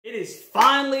It is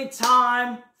finally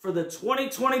time for the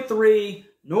 2023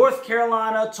 North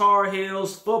Carolina Tar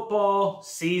Heels football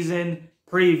season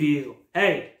preview.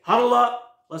 Hey, huddle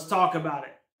up. Let's talk about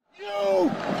it.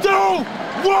 You don't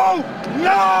want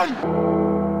none!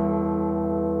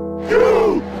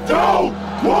 You don't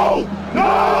want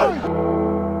none!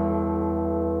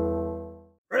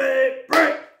 Ready,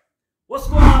 break! What's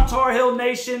going on, Tar Heel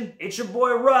Nation? It's your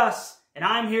boy Russ, and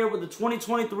I'm here with the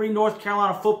 2023 North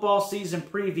Carolina football season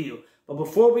preview. But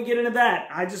before we get into that,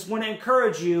 I just want to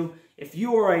encourage you, if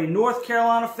you are a North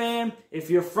Carolina fan, if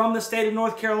you're from the state of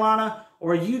North Carolina,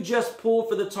 or you just pull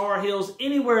for the Tar Heels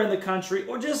anywhere in the country,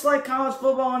 or just like college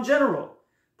football in general,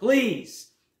 please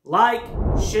like,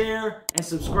 share, and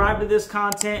subscribe to this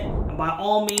content. And by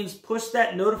all means, push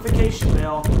that notification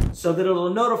bell so that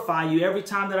it'll notify you every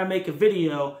time that I make a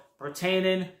video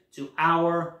pertaining to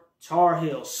our Tar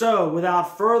Heels. So,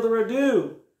 without further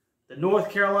ado, the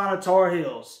North Carolina Tar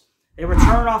Heels. They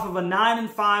returned off of a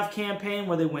 9-5 campaign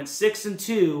where they went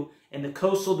 6-2 in the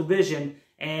Coastal Division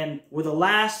and were the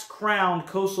last crowned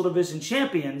Coastal Division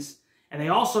champions. And they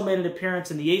also made an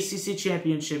appearance in the ACC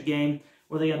Championship game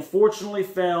where they unfortunately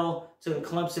fell to the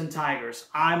Clemson Tigers.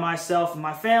 I, myself, and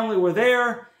my family were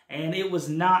there, and it was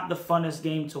not the funnest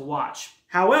game to watch.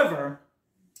 However,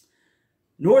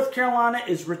 North Carolina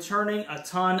is returning a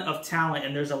ton of talent,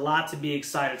 and there's a lot to be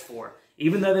excited for.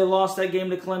 Even though they lost that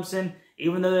game to Clemson,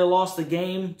 even though they lost the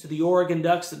game to the Oregon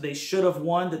Ducks that they should have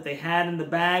won, that they had in the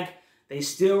bag, they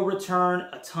still return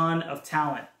a ton of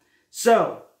talent.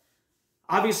 So,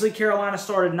 obviously Carolina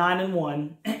started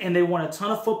 9-1, and they won a ton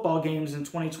of football games in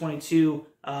 2022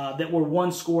 that were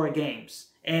one-score games.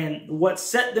 And what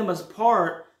set them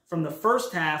apart from the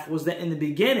first half was that in the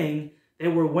beginning, they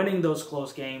were winning those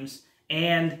close games,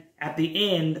 and at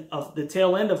the end of the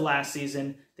tail end of last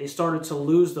season, they started to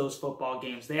lose those football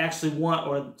games. They actually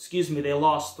they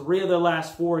lost 3 of their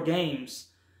last 4 games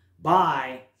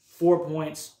by 4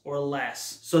 points or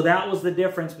less. So that was the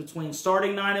difference between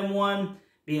starting 9-1,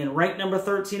 being ranked number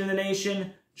 13 in the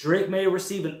nation, Drake May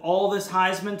receiving all this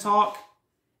Heisman talk,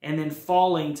 and then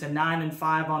falling to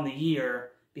 9-5 on the year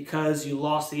because you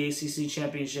lost the ACC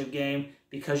Championship game,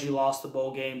 because you lost the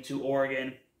bowl game to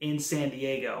Oregon in San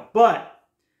Diego. But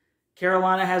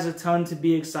Carolina has a ton to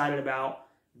be excited about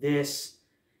this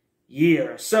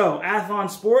year. So, Athlon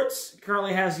Sports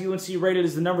currently has UNC rated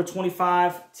as the number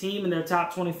 25 team in their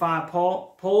top 25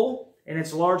 poll, and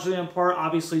it's largely in part,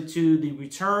 obviously, to the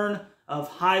return of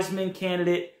Heisman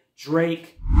candidate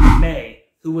Drake May,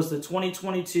 who was the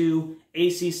 2022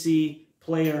 ACC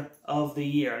Player of the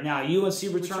Year. Now, UNC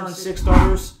returned 6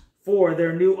 starters for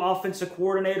their new offensive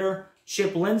coordinator,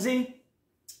 Chip Lindsey,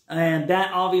 and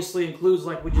that obviously includes,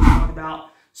 like we just talked about,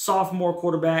 sophomore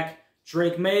quarterback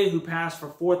Drake May, who passed for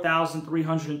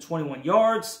 4,321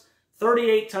 yards,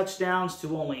 38 touchdowns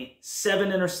to only 7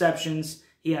 interceptions.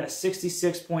 He had a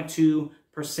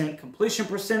 66.2% completion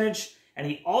percentage, and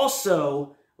he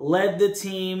also led the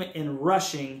team in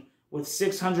rushing with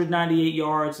 698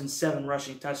 yards and 7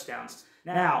 rushing touchdowns.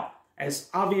 Now, as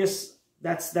obvious,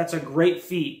 that's a great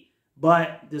feat.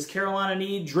 But does Carolina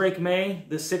need Drake May,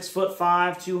 the 6'5",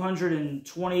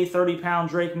 230-pound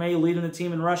Drake May leading the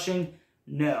team in rushing?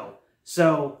 No.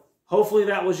 So hopefully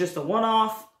that was just a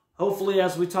one-off. Hopefully,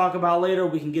 as we talk about later,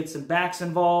 we can get some backs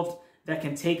involved that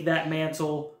can take that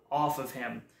mantle off of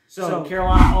him. So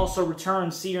Carolina also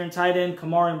returned senior and tight end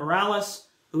Kamari Morales,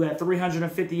 who had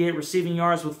 358 receiving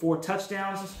yards with 4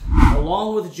 touchdowns,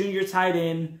 along with junior tight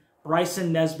end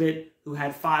Bryson Nesbitt, who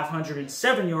had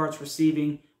 507 yards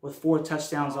receiving with 4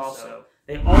 touchdowns also.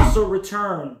 They also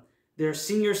returned their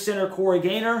senior center Corey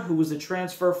Gaynor, who was a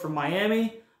transfer from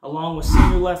Miami, along with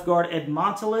senior left guard Ed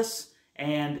Montelis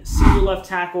and senior left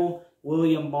tackle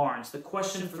William Barnes. The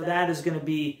question for that is going to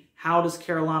be, how does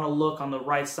Carolina look on the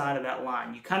right side of that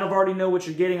line? You kind of already know what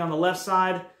you're getting on the left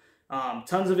side.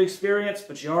 Tons of experience,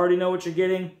 but you already know what you're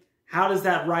getting. How does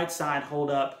that right side hold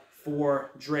up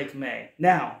for Drake May?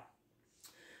 Now,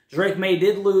 Drake May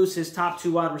did lose his top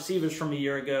 2 wide receivers from a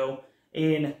year ago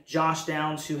in Josh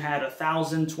Downs, who had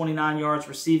 1,029 yards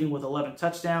receiving with 11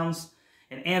 touchdowns,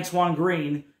 and Antoine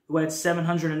Green, who had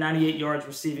 798 yards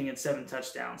receiving and 7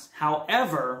 touchdowns.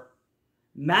 However,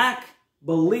 Mac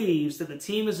believes that the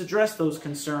team has addressed those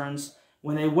concerns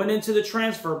when they went into the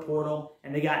transfer portal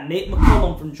and they got Nate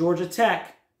McCullum from Georgia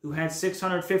Tech, who had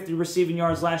 650 receiving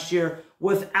yards last year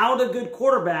without a good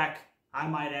quarterback, I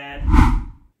might add,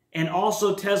 and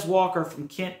also Tez Walker from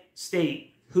Kent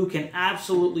State, who can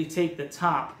absolutely take the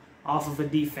top off of a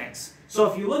defense. So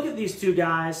if you look at these 2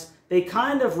 guys, they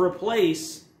kind of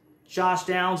replace Josh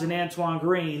Downs and Antoine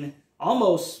Green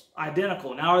almost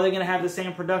identical. Now, are they going to have the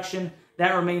same production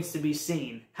that remains to be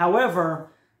seen. However,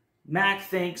 Mac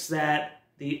thinks that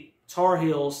the Tar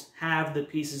Heels have the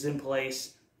pieces in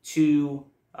place to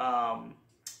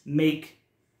make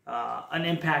an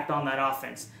impact on that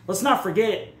offense. Let's not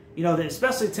forget, that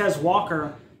especially Tez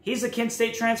Walker, he's a Kent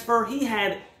State transfer. He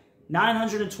had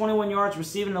 921 yards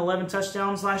receiving, 11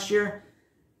 touchdowns last year.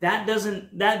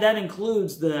 That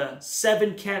includes the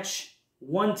 7-catch,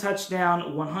 1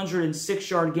 touchdown,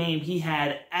 106-yard game he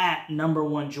had at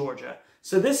 #1 Georgia.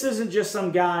 So this isn't just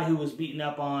some guy who was beating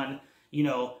up on,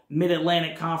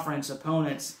 Mid-Atlantic Conference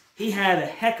opponents. He had a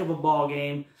heck of a ball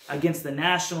game against the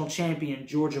national champion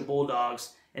Georgia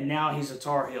Bulldogs, and now he's a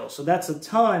Tar Heel. So that's a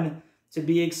ton to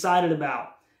be excited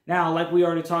about. Now, like we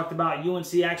already talked about,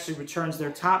 UNC actually returns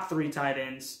their top 3 tight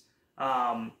ends.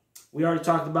 We already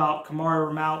talked about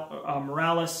Kamari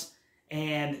Morales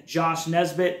and Josh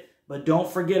Nesbitt, but don't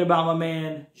forget about my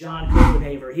man, John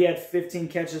Copenhaver. He had 15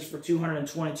 catches for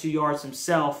 222 yards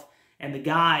himself, and the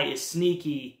guy is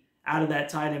sneaky out of that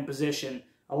tight end position.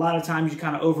 A lot of times you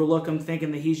kind of overlook him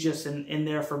thinking that he's just in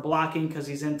there for blocking because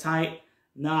he's in tight.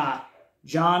 Nah,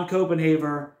 John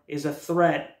Copenhaver is a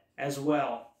threat as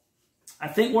well. I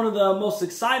think one of the most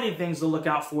exciting things to look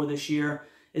out for this year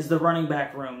is the running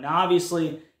back room. Now,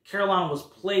 obviously, Carolina was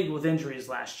plagued with injuries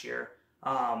last year.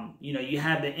 You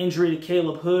had the injury to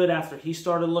Caleb Hood after he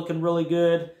started looking really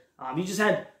good. You just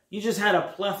had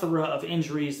a plethora of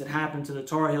injuries that happened to the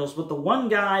Tar Heels. But the one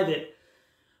guy that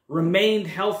remained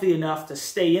healthy enough to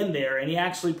stay in there, and he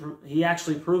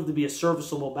actually proved to be a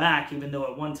serviceable back, even though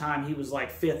at one time he was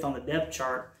like 5th on the depth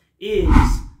chart, is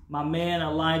my man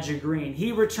Elijah Green.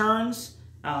 He returns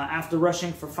after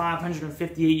rushing for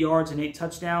 558 yards and 8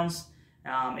 touchdowns,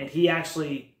 and he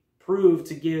actually proved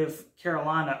to give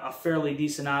Carolina a fairly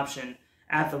decent option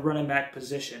at the running back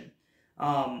position.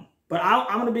 But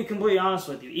I'm going to be completely honest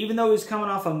with you. Even though he's coming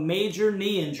off a major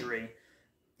knee injury,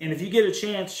 and if you get a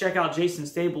chance, check out Jason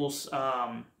Stables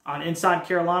on Inside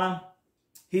Carolina.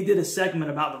 He did a segment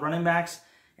about the running backs,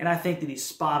 and I think that he's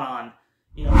spot on.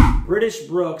 British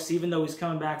Brooks, even though he's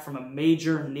coming back from a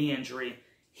major knee injury,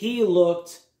 he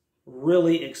looked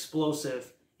really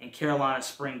explosive in Carolina's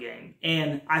spring game.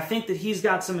 And I think that he's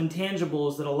got some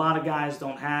intangibles that a lot of guys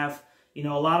don't have. A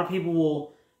lot of people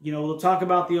will, they'll talk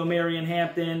about the Omarion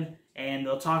Hampton and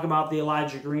they'll talk about the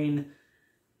Elijah Green.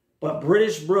 But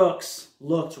British Brooks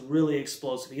looked really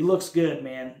explosive. He looks good,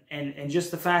 man. And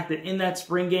just the fact that in that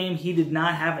spring game he did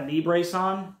not have a knee brace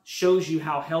on shows you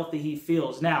how healthy he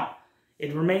feels. Now,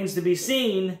 it remains to be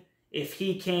seen if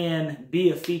he can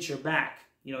be a feature back.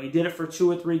 He did it for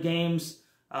 2 or 3 games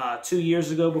 2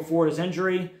 years ago before his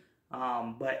injury.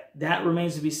 But that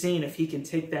remains to be seen if he can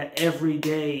take that every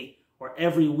day or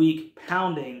every week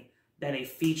pounding that a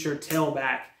featured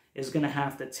tailback is going to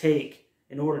have to take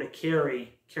in order to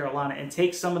carry Carolina and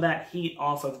take some of that heat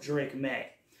off of Drake May.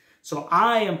 So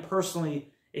I am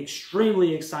personally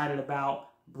extremely excited about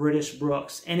British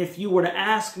Brooks. And if you were to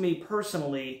ask me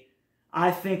personally,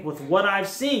 I think with what I've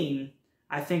seen,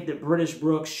 I think that British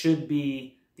Brooks should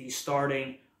be the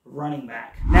starting running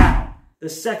back. Now, the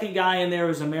second guy in there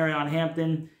is Omarion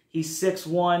Hampton. He's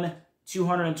 6'1",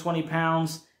 220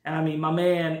 pounds. And I mean, my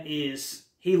man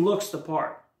he looks the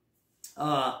part.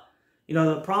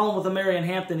 The problem with Omarion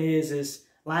Hampton is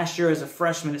last year as a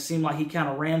freshman, it seemed like he kind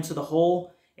of ran to the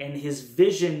hole, and his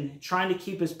vision, trying to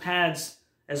keep his pads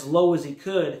as low as he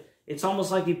could, it's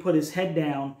almost like he put his head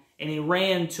down and he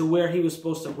ran to where he was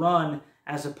supposed to run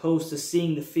as opposed to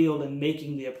seeing the field and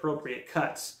making the appropriate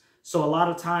cuts. So a lot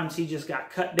of times he just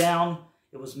got cut down,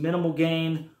 it was minimal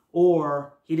gain,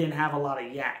 or he didn't have a lot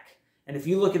of yak. And if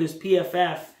you look at his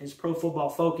PFF, his Pro Football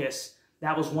Focus,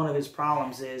 that was one of his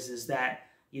problems is that,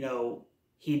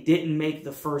 he didn't make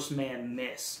the first man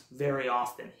miss very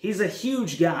often. He's a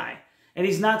huge guy, and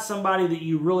he's not somebody that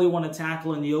you really want to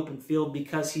tackle in the open field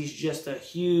because he's just a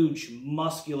huge,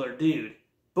 muscular dude.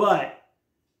 But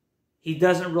he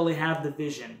doesn't really have the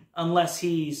vision unless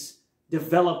he's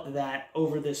developed that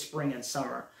over this spring and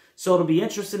summer. So it'll be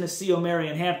interesting to see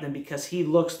Omarion Hampton because he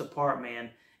looks the part,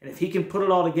 man. And if he can put it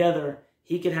all together,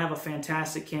 he could have a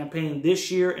fantastic campaign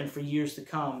this year and for years to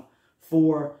come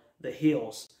for the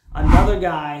Heels. Another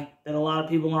guy that a lot of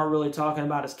people aren't really talking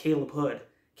about is Caleb Hood.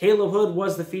 Caleb Hood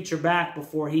was the feature back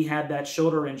before he had that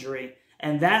shoulder injury,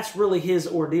 and that's really his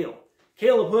ordeal.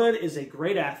 Caleb Hood is a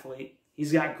great athlete.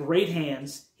 He's got great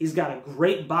hands. He's got a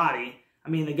great body. I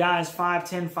mean, the guy's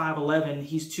 5'10", 5'11".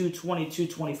 He's 220,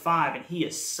 225, and he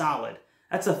is solid.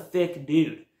 That's a thick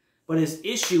dude. But his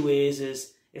issue is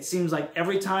it seems like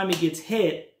every time he gets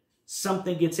hit,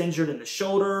 something gets injured in the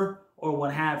shoulder or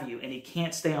what have you, and he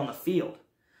can't stay on the field.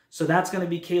 So that's going to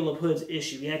be Caleb Hood's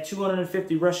issue. He had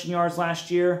 250 rushing yards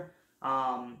last year,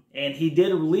 And he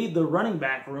did lead the running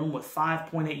back room with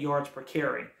 5.8 yards per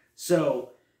carry.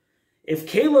 So if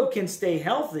Caleb can stay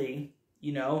healthy,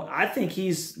 you know, I think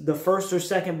he's the first or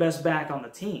second best back on the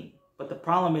team. But the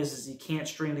problem is he can't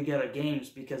string together games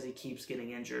because he keeps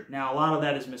getting injured. Now, a lot of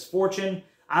that is misfortune.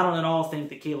 I don't at all think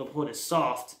that Caleb Hood is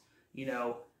soft. You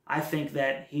know, I think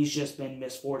that he's just been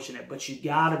misfortunate. But you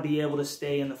got to be able to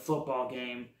stay in the football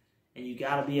game, and you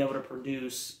got to be able to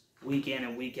produce week in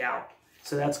and week out.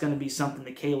 So that's going to be something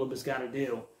that Caleb has got to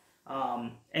do.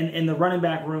 And the running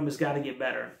back room has got to get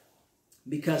better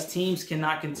because teams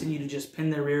cannot continue to just pin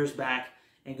their ears back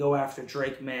and go after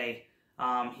Drake May.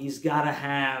 He's got to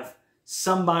have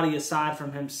somebody aside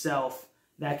from himself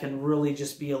that can really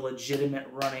just be a legitimate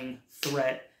running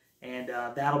threat, and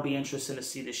that'll be interesting to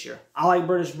see this year. I like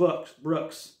British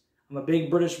Brooks. I'm a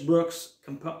big British Brooks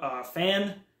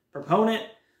fan, proponent.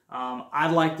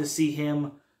 I'd like to see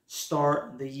him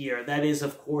start the year. That is,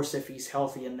 of course, if he's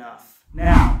healthy enough.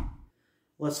 Now,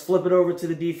 let's flip it over to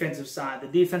the defensive side. The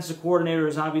defensive coordinator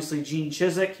is obviously Gene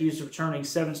Chizik. He's returning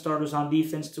 7 starters on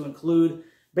defense to include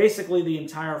basically the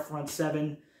entire front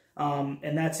 7.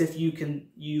 And that's if you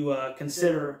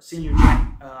consider senior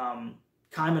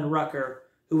Kyman Rucker,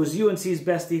 who was UNC's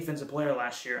best defensive player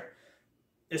last year,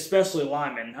 especially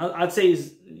lineman. I'd say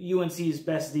he's UNC's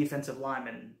best defensive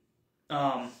lineman.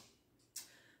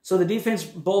 So the defense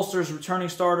bolsters returning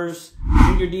starters.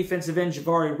 Junior defensive end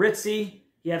Jabari Ritzie.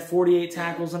 He had 48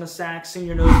 tackles and a sack.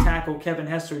 Senior nose tackle Kevin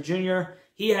Hester Jr.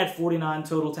 He had 49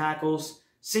 total tackles.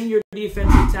 Senior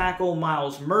defensive tackle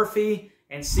Miles Murphy.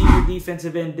 And senior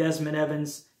defensive end Desmond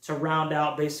Evans to round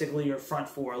out basically your front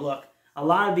 4. Look, a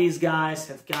lot of these guys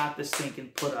have got the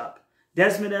stinking put up.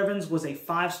 Desmond Evans was a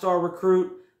 5-star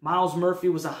recruit. Miles Murphy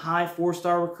was a high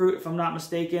 4-star recruit, if I'm not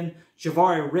mistaken.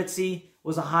 Jabari Ritzie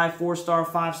was a high 4-star,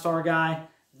 5-star guy.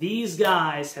 These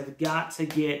guys have got to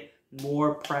get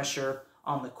more pressure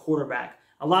on the quarterback.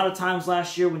 A lot of times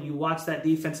last year when you watched that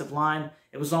defensive line,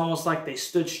 it was almost like they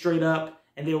stood straight up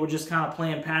and they were just kind of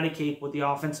playing patty cake with the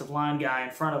offensive line guy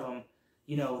in front of them.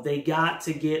 You know, they got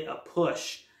to get a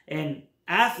push. And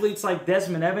athletes like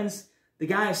Desmond Evans, the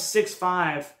guy is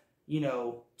 6'5", you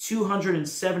know,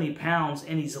 270 pounds,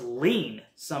 and he's lean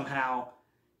somehow.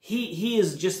 He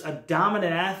is just a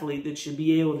dominant athlete that should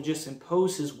be able to just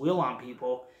impose his will on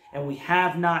people. And we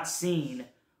have not seen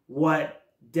what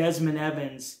Desmond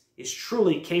Evans is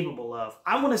truly capable of.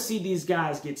 I want to see these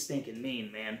guys get stinking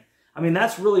mean, man. I mean,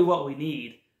 that's really what we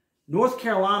need. North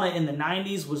Carolina in the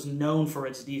 90s was known for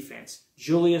its defense.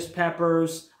 Julius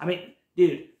Peppers. I mean,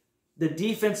 dude, the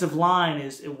defensive line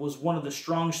was one of the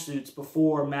strong suits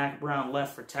before Mac Brown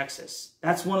left for Texas.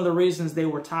 That's one of the reasons they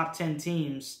were top 10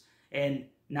 teams in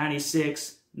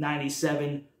 96,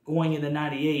 97, going into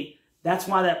 98. That's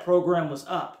why that program was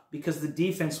up, because the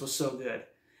defense was so good.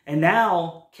 And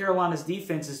now Carolina's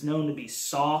defense is known to be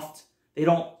soft. They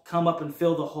don't come up and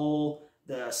fill the hole.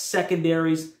 The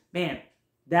secondaries, man,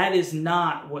 that is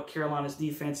not what Carolina's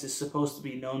defense is supposed to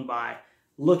be known by.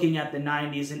 Looking at the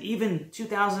 90s and even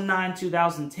 2009,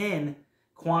 2010,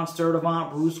 Quan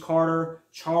Sturdivant, Bruce Carter,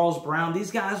 Charles Brown,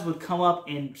 these guys would come up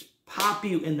and pop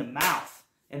you in the mouth.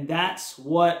 And that's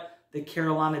what the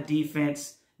Carolina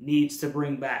defense needs to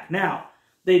bring back. Now,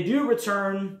 they do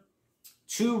return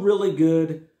 2 really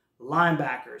good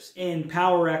linebackers in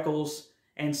Power Echols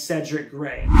and Cedric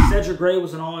Gray. Cedric Gray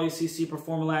was an All-ACC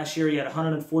performer last year. He had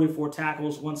 144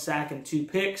 tackles, 1 sack, and 2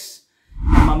 picks.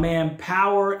 And my man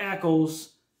Power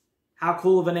Echols, how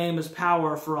cool of a name is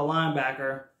Power for a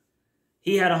linebacker?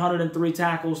 He had 103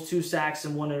 tackles, 2 sacks,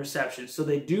 and 1 interception. So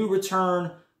they do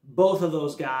return both of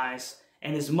those guys.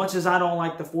 And as much as I don't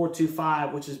like the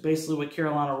 4-2-5, which is basically what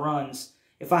Carolina runs,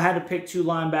 if I had to pick 2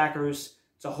 linebackers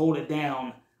to hold it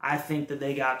down, I think that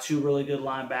they got 2 really good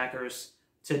linebackers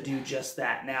to do just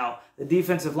that. Now, the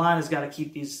defensive line has got to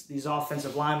keep these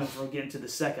offensive linemen from getting to the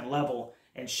second level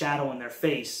and shadowing their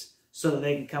face so that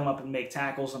they can come up and make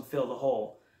tackles and fill the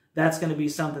hole. That's going to be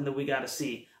something that we got to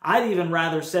see. I'd even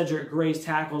rather Cedric Gray's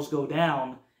tackles go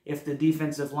down if the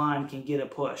defensive line can get a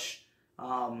push.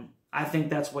 I think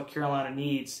that's what Carolina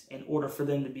needs in order for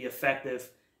them to be effective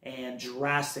and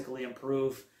drastically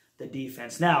improve the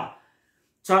defense. Now,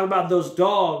 talk about those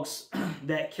dogs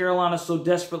that Carolina so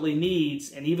desperately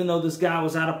needs. And even though this guy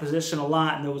was out of position a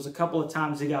lot and there was a couple of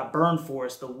times he got burned for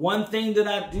us, the one thing that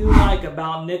I do like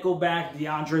about nickelback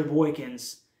DeAndre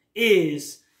Boykins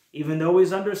is, even though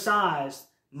he's undersized,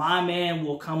 my man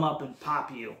will come up and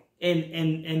pop you.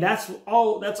 And that's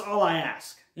all I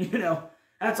ask. You know,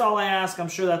 that's all I ask. I'm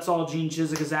sure that's all Gene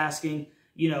Chizik is asking.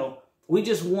 You know, we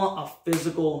just want a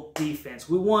physical defense.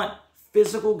 We want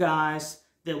physical guys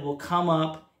that will come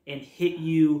up and hit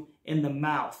you in the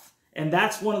mouth. And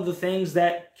that's one of the things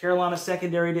that Carolina's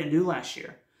secondary didn't do last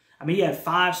year. I mean, you had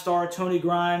 5-star Tony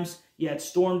Grimes. You had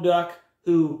Storm Duck,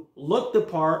 who looked the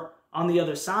part on the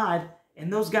other side.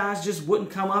 And those guys just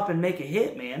wouldn't come up and make a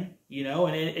hit, man. You know,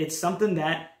 and it's something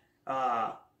that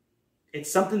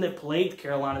plagued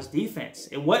Carolina's defense.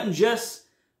 It wasn't just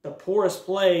the poorest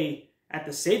play at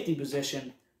the safety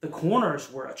position. The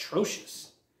corners were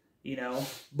atrocious, you know.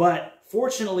 But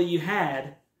fortunately, you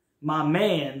had my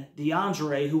man,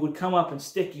 DeAndre, who would come up and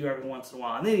stick you every once in a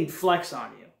while. And then he'd flex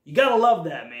on you. You got to love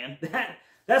that, man.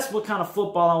 That's what kind of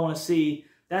football I want to see.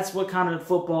 That's what kind of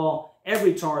football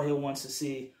every Tar Heel wants to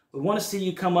see. We want to see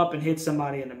you come up and hit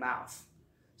somebody in the mouth.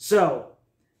 So,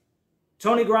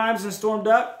 Tony Grimes and Storm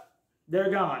Duck, they're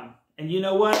gone. And you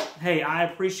know what? Hey, I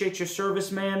appreciate your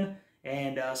service, man.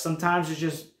 And sometimes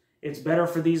it's better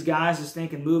for these guys to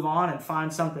think and move on and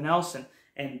find something else.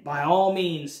 And by all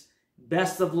means,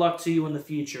 best of luck to you in the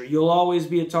future. You'll always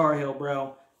be a Tar Heel,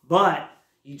 bro. But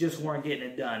you just weren't getting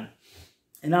it done.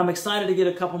 And I'm excited to get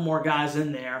a couple more guys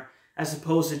in there as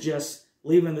opposed to just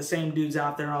leaving the same dudes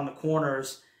out there on the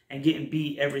corners and getting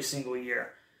beat every single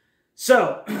year.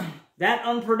 So, that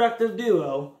unproductive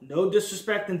duo, no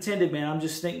disrespect intended, man, I'm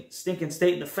just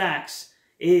stating the facts,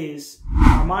 is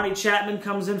Armani Chapman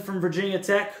comes in from Virginia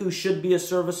Tech, who should be a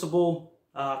serviceable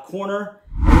corner.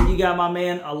 And then you got my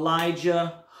man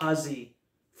Elijah Huzzie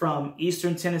from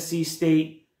Eastern Tennessee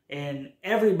State. And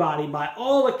everybody, by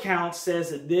all accounts,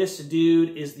 says that this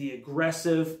dude is the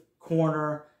aggressive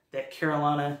corner that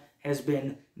Carolina has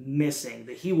been missing.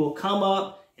 That he will come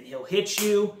up and he'll hit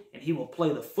you, and he will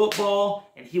play the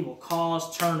football, and he will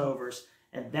cause turnovers.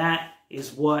 And that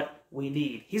is what we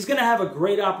need. He's going to have a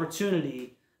great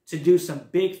opportunity to do some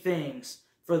big things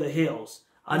for the Hills.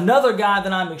 Another guy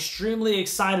that I'm extremely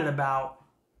excited about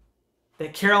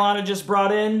that Carolina just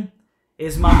brought in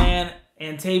is my man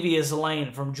Antavius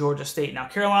Lane from Georgia State. Now,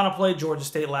 Carolina played Georgia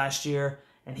State last year,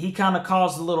 and he kind of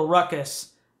caused a little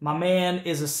ruckus. My man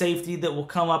is a safety that will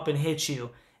come up and hit you.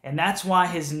 And that's why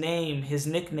his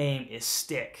nickname is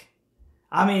Stick.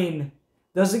 I mean,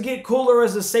 does it get cooler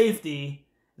as a safety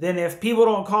than if people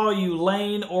don't call you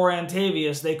Lane or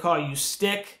Antavius, they call you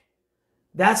Stick?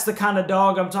 That's the kind of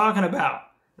dog I'm talking about.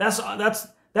 That's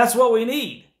what we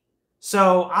need.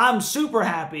 So I'm super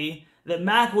happy that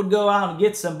Mac would go out and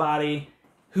get somebody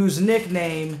whose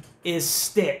nickname is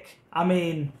Stick. I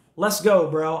mean, let's go,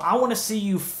 bro. I want to see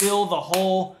you fill the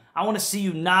hole. I want to see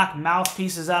you knock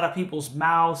mouthpieces out of people's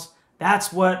mouths.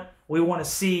 That's what we want to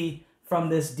see from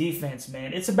this defense,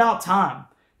 man. It's about time.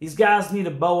 These guys need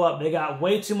to bow up. They got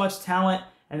way too much talent,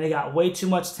 and they got way too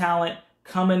much talent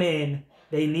coming in.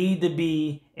 They need to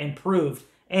be improved.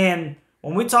 And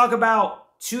when we talk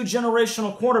about two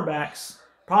generational quarterbacks,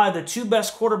 probably the two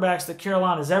best quarterbacks that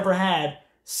Carolina's ever had,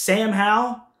 Sam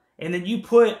Howell, and then you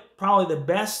put probably the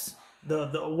best,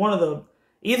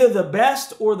 either the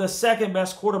best or the second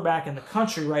best quarterback in the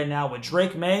country right now with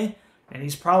Drake May, and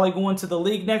he's probably going to the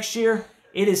league next year.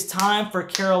 It is time for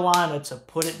Carolina to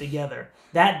put it together.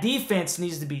 That defense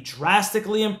needs to be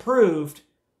drastically improved,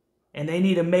 and they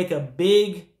need to make a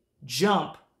big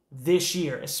jump this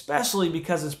year, especially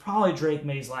because it's probably Drake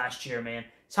May's last year, man.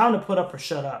 It's time to put up or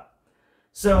shut up.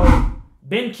 So,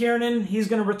 Ben Kiernan, he's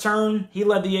going to return. He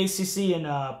led the ACC in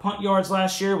punt yards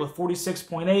last year with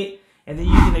 46.8. And then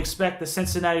you can expect the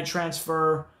Cincinnati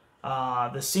transfer,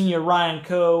 the senior Ryan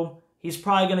Coe. He's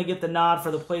probably going to get the nod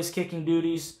for the place-kicking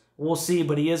duties. We'll see,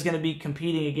 but he is going to be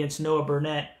competing against Noah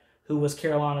Burnett, who was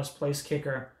Carolina's place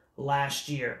kicker last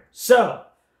year. So,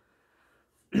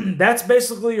 that's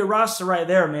basically your roster right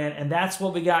there, man, and that's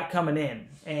what we got coming in.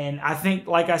 And I think,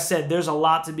 like I said, there's a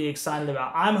lot to be excited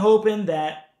about. I'm hoping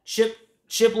that Chip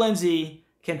Lindsey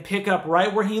can pick up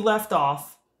right where he left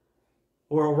off,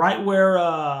 or right where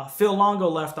Phil Longo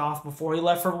left off before he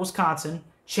left for Wisconsin.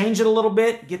 Change it a little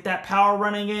bit, get that power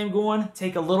running game going,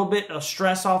 take a little bit of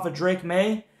stress off of Drake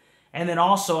May. And then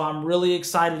also, I'm really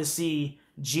excited to see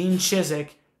Gene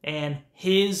Chizik and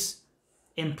his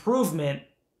improvement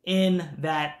in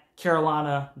that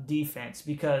Carolina defense,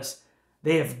 because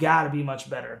they have got to be much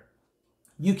better.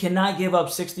 You cannot give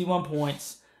up 61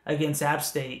 points against App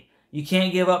State. You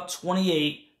can't give up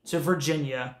 28 to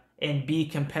Virginia and be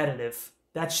competitive.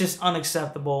 That's just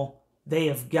unacceptable. They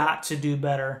have got to do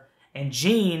better. And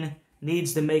Gene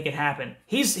needs to make it happen.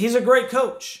 He's a great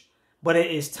coach, but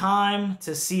it is time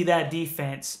to see that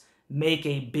defense make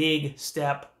a big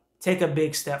step, take a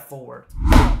big step forward.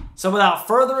 So without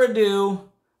further ado,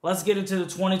 let's get into the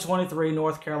 2023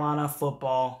 North Carolina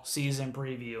football season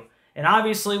preview. And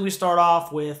obviously we start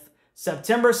off with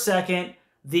September 2nd,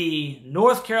 the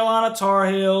North Carolina Tar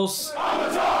Heels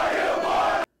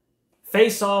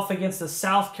face off against the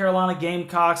South Carolina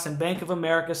Gamecocks in Bank of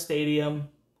America Stadium.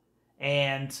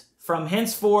 And from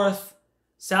henceforth,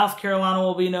 South Carolina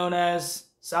will be known as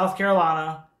South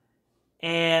Carolina.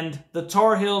 And the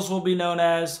Tar Heels will be known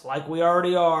as, like we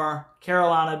already are,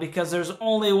 Carolina, because there's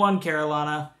only one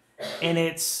Carolina, and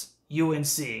it's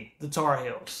UNC, the Tar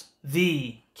Heels,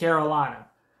 the Carolina.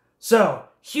 So,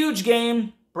 huge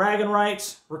game, bragging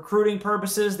rights, recruiting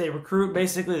purposes. They recruit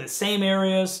basically the same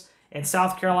areas, and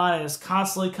South Carolina is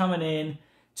constantly coming in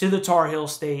to the Tar Heel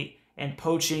State and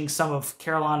poaching some of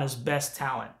Carolina's best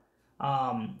talent.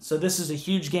 So this is a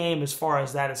huge game as far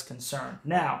as that is concerned.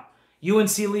 Now,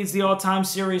 UNC leads the all-time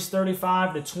series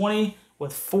 35-20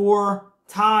 with 4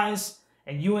 ties,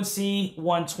 and UNC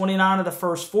won 29 of the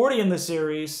first 40 in the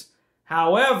series.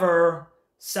 However,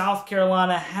 South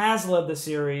Carolina has led the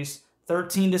series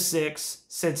 13-6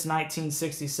 since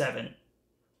 1967,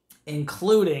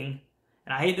 including,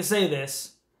 and I hate to say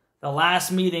this, the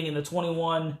last meeting in the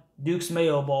 21 Duke's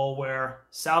Mayo Bowl where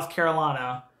South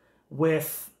Carolina,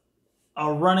 with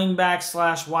a running back /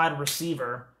 wide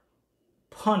receiver,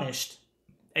 punished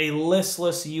a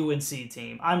listless UNC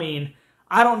team. I mean,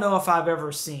 I don't know if I've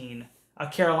ever seen a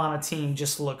Carolina team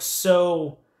just look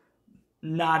so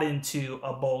not into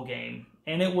a bowl game.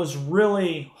 And it was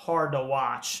really hard to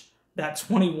watch that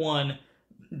 21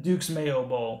 Duke's Mayo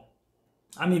Bowl.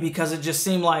 I mean, because it just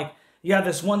seemed like you have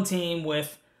this one team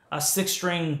with a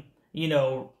 6-string,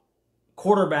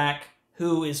 quarterback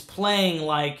who is playing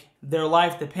like their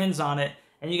life depends on it,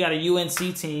 and you got a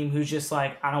UNC team who's just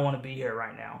like, I don't want to be here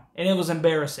right now. And it was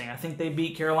embarrassing. I think they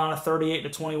beat Carolina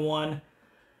 38-21.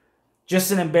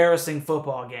 Just an embarrassing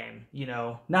football game,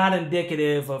 not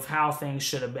indicative of how things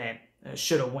should have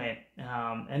went.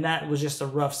 And that was just a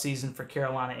rough season for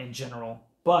Carolina in general.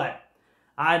 But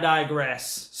I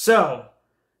digress. So,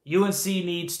 UNC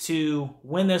needs to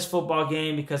win this football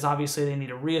game because obviously they need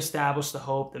to reestablish the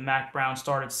hope that Mac Brown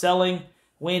started selling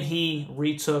when he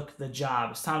retook the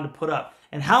job. It's time to put up.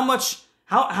 And how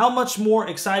much more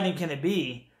exciting can it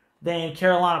be than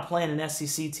Carolina playing an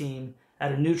SEC team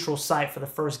at a neutral site for the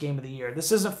first game of the year?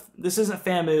 This isn't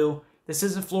FAMU. This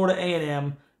isn't Florida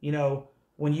A&M.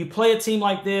 When you play a team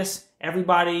like this,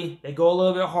 everybody, they go a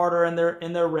little bit harder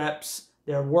in their reps.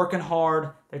 They're working hard.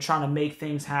 They're trying to make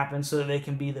things happen so that they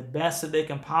can be the best that they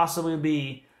can possibly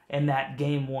be in that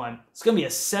game one. It's going to be a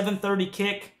 7:30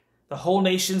 kick. The whole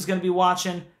nation's going to be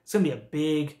watching. It's going to be a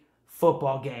big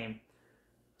football game.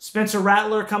 Spencer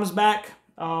Rattler comes back.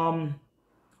 A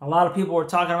lot of people were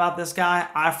talking about this guy.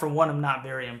 I, for one, am not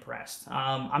very impressed.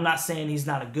 I'm not saying he's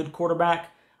not a good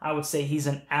quarterback. I would say he's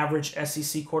an average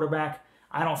SEC quarterback.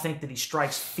 I don't think that he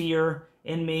strikes fear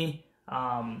in me.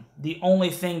 The only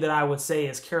thing that I would say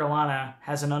is Carolina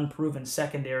has an unproven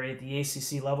secondary at the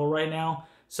ACC level right now,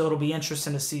 so it'll be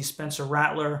interesting to see Spencer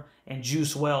Rattler and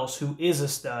Juice Wells, who is a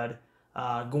stud,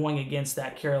 going against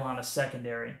that Carolina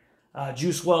secondary.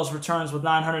 Juice Wells returns with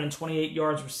 928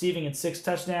 yards receiving and 6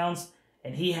 touchdowns,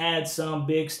 and he had some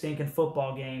big stinking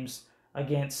football games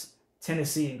against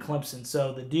Tennessee and Clemson,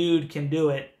 so the dude can do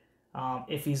it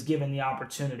if he's given the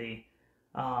opportunity.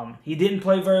 He didn't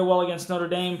play very well against Notre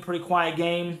Dame, pretty quiet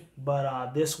game,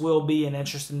 but this will be an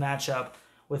interesting matchup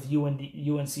with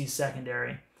UNC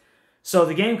secondary. So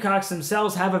the Gamecocks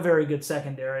themselves have a very good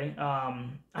secondary.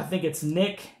 I think it's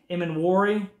Nick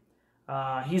Emenwari.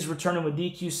 He's returning with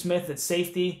DQ Smith at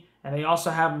safety, and they also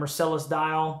have Marcellus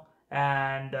Dial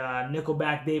and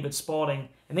nickelback David Spalding,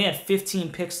 and they had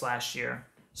 15 picks last year.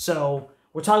 So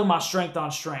we're talking about strength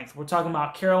on strength. We're talking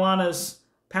about Carolina's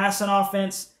passing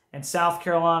offense and South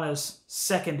Carolina's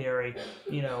secondary.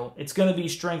 It's going to be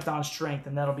strength on strength,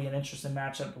 and that'll be an interesting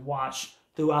matchup to watch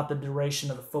throughout the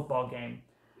duration of the football game.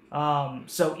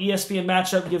 So ESPN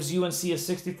matchup gives UNC a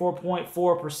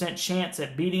 64.4% chance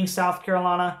at beating South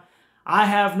Carolina. I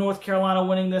have North Carolina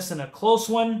winning this in a close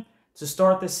one to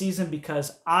start the season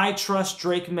because I trust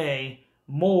Drake May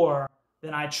more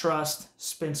than I trust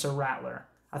Spencer Rattler.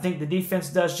 I think the defense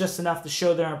does just enough to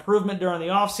show their improvement during the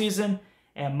offseason,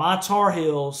 and my Tar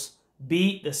Heels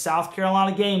beat the South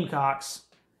Carolina Gamecocks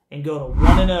and go to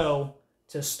 1-0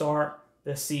 to start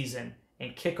the season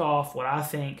and kick off what I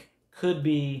think could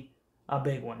be a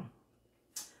big one.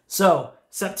 So,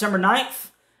 September 9th,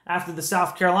 after the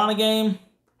South Carolina game,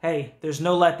 hey, there's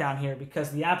no letdown here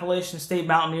because the Appalachian State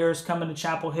Mountaineers come into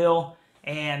Chapel Hill,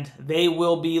 and they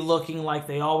will be looking like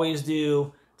they always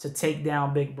do to take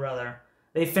down Big Brother.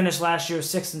 They finished last year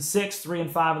 6-6,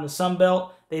 3-5 in the Sun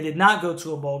Belt. They did not go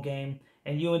to a bowl game,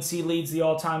 and UNC leads the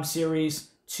all-time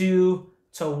series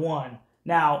 2-1.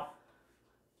 Now,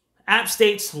 App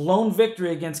State's lone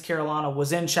victory against Carolina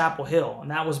was in Chapel Hill,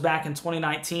 and that was back in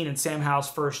 2019 in Sam Howell's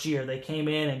first year. They came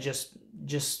in and just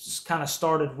just kind of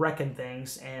started wrecking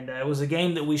things. And it was a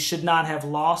game that we should not have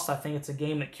lost. I think it's a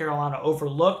game that Carolina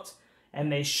overlooked,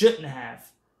 and they shouldn't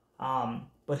have.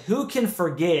 But who can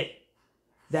forget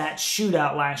that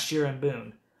shootout last year in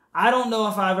Boone? I don't know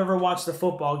if I've ever watched a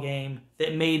football game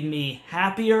that made me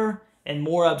happier and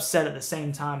more upset at the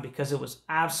same time, because it was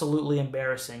absolutely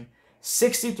embarrassing.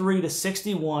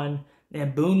 63-61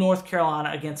 in Boone, North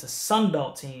Carolina against a Sun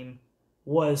Belt team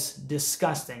was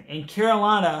disgusting. In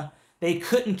Carolina, they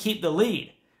couldn't keep the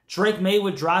lead. Drake May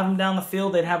would drive them down the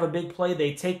field. They'd have a big play.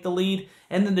 They'd take the lead.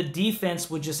 And then the defense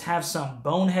would just have some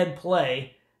bonehead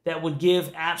play that would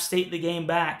give App State the game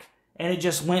back. And it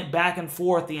just went back and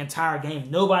forth the entire game.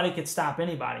 Nobody could stop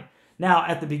anybody. Now,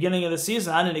 at the beginning of the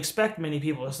season, I didn't expect many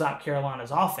people to stop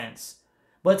Carolina's offense.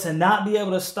 But to not be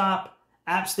able to stop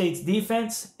App State's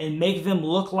defense and make them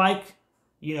look like,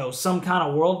 some kind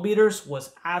of world beaters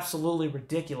was absolutely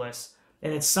ridiculous.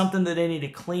 And it's something that they need to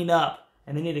clean up,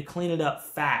 and they need to clean it up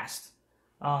fast.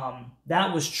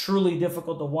 That was truly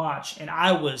difficult to watch, and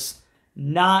I was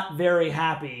not very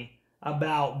happy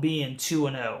about being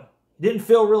 2-0. Didn't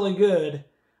feel really good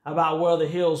about where the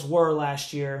Hills were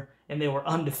last year, and they were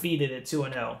undefeated at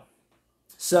 2-0.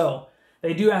 So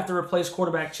they do have to replace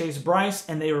quarterback Chase Bryce,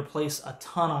 and they replace a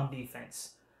ton on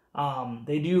defense.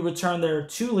 They do return their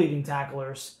 2 leading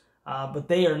tacklers, but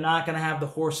they are not going to have the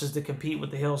horses to compete with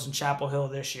the Hills and Chapel Hill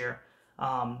this year.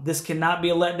 This cannot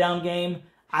be a letdown game.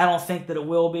 I don't think that it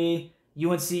will be.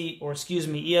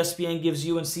 ESPN gives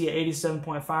UNC an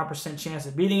 87.5% chance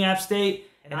of beating App State,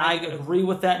 and I agree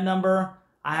with that number.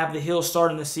 I have the Hills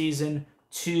starting the season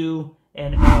 2-0,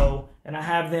 and I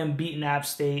have them beating App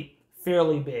State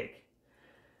fairly big.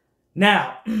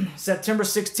 Now, September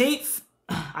 16th,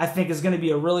 I think is going to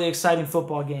be a really exciting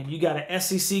football game. You got an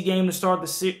SEC game to start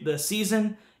the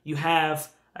season. You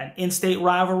have an in-state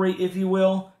rivalry, if you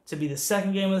will, to be the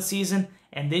second game of the season.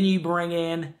 And then you bring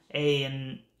in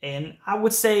and I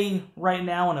would say right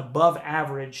now an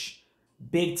above-average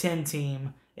Big Ten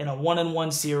team in a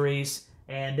 1-1 series.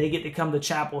 And they get to come to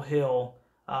Chapel Hill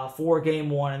for Game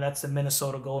 1, and that's the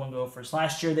Minnesota Golden Gophers.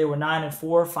 Last year they were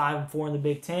 9-4, 5-4 in the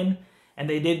Big Ten. And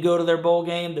they did go to their bowl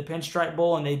game, the Pinstripe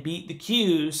Bowl, and they beat the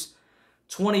Qs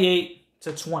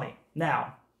 28-20.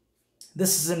 Now,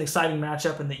 this is an exciting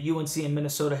matchup in that UNC and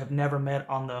Minnesota have never met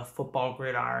on the football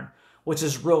gridiron, which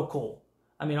is real cool.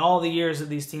 I mean, all the years that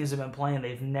these teams have been playing,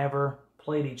 they've never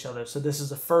played each other. So this is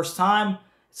the first time.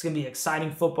 It's going to be an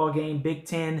exciting football game, Big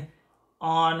Ten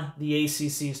on the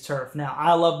ACC's turf. Now,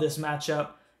 I love this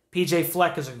matchup. PJ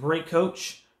Fleck is a great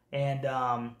coach. And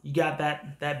you got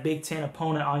that Big Ten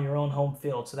opponent on your own home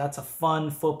field. So that's a fun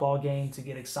football game to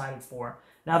get excited for.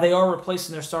 Now, they are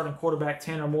replacing their starting quarterback,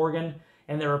 Tanner Morgan,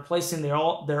 and they're replacing their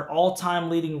all-time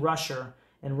leading rusher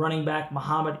and running back,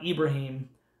 Muhammad Ibrahim,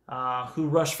 who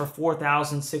rushed for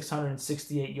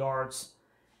 4,668 yards.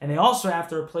 And they also have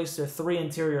to replace their 3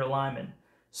 interior linemen.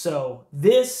 So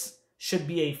this should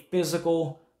be a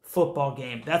physical football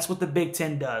game. That's what the Big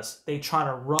Ten does. They try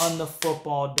to run the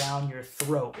football down your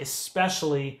throat,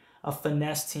 especially a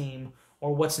finesse team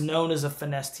or what's known as a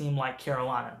finesse team like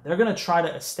Carolina. They're going to try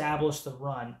to establish the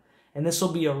run, and this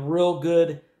will be a real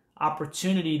good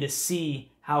opportunity to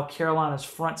see how Carolina's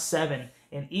front 7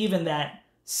 and even that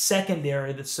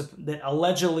secondary that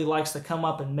allegedly likes to come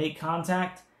up and make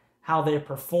contact, how they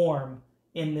perform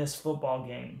in this football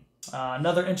game.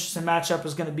 Another interesting matchup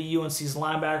is going to be UNC's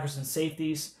linebackers and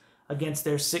safeties against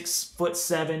their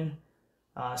 6'7"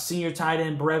 senior tight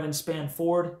end Brevin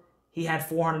Spanford. He had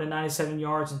 497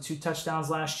 yards and 2 touchdowns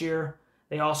last year.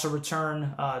 They also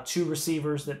return 2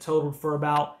 receivers that totaled for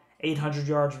about 800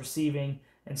 yards receiving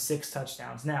and 6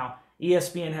 touchdowns. Now,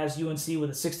 ESPN has UNC with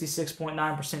a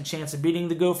 66.9% chance of beating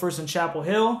the Gophers in Chapel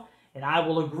Hill, and I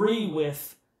will agree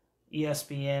with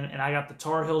ESPN, and I got the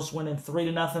Tar Heels winning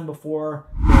 3-0 before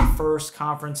their first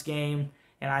conference game,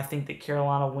 and I think that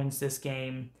Carolina wins this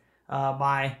game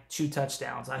by 2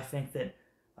 touchdowns. I think that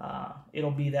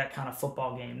it'll be that kind of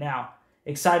football game. Now,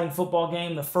 exciting football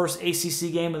game, the first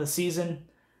ACC game of the season.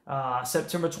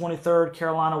 September 23rd,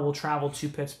 Carolina will travel to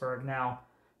Pittsburgh. Now,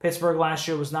 Pittsburgh last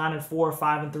year was 9-4,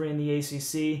 5-3 in the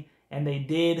ACC, and they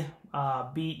did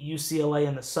beat UCLA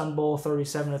in the Sun Bowl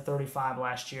 37-35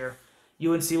 last year.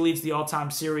 UNC leads the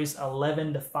all-time series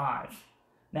 11-5.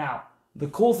 Now, the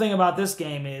cool thing about this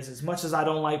game is, as much as I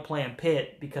don't like playing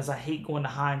Pitt because I hate going to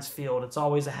Heinz Field, it's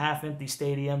always a half-empty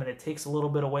stadium, and it takes a little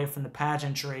bit away from the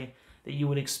pageantry that you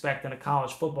would expect in a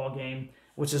college football game,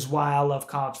 which is why I love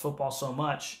college football so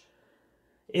much,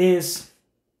 is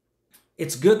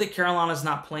it's good that Carolina's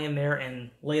not playing there in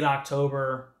late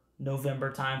October,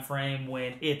 November time frame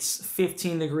when it's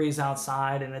 15 degrees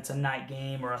outside and it's a night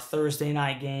game or a Thursday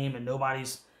night game and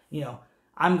nobody's,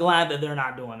 I'm glad that they're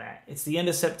not doing that. It's the end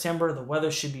of September. The weather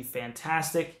should be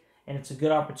fantastic, and it's a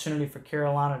good opportunity for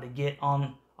Carolina to get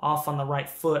off on the right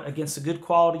foot against a good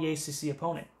quality ACC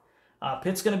opponent.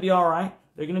 Pitt's going to be all right.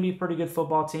 They're going to be a pretty good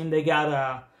football team. They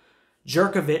got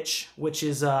Jerkovich, which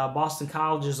is Boston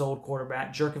College's old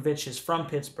quarterback. Jerkovich is from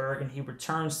Pittsburgh, and he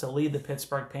returns to lead the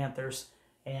Pittsburgh Panthers.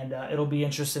 And it'll be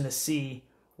interesting to see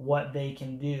what they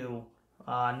can do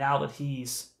now that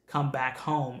he's come back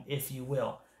home, if you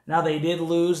will. Now, they did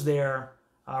lose their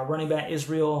running back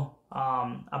Israel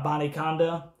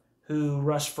Abanikanda, who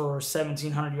rushed for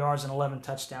 1,700 yards and 11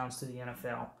 touchdowns to the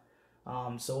NFL.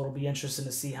 So it'll be interesting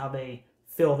to see how they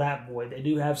fill that void. They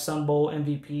do have Sun Bowl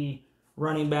MVP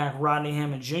running back Rodney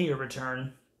Hammond Jr.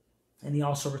 return, and he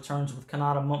also returns with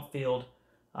Kanata Mumpfield,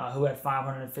 who had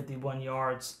 551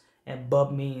 yards, and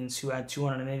Bub Means, who had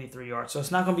 283 yards. So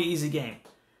it's not going to be an easy game.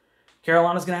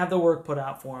 Carolina's going to have the work cut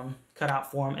out for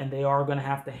them, and they are going to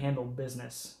have to handle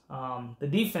business. The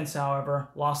defense, however,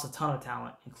 lost a ton of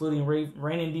talent, including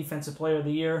reigning Defensive Player of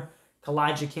the Year,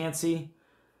 Kalijah Cansey.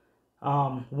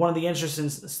 One of the interesting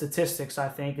statistics, I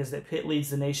think, is that Pitt leads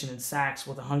the nation in sacks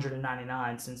with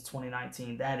 199 since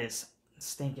 2019. That is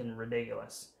stinking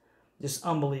ridiculous. Just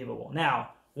unbelievable.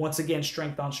 Now, once again,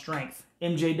 strength on strength.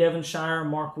 MJ Devonshire,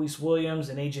 Marquise Williams,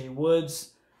 and A.J.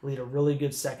 Woods lead a really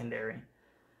good secondary.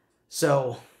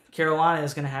 So Carolina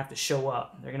is going to have to show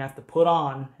up. They're going to have to put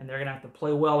on, and they're going to have to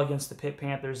play well against the Pitt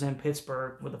Panthers in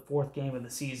Pittsburgh with the fourth game of the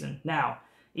season. Now,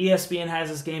 ESPN has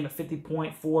this game at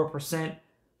 50.4%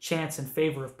 chance in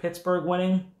favor of Pittsburgh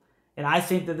winning, and I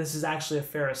think that this is actually a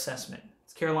fair assessment.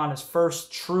 It's Carolina's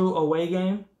first true away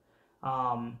game,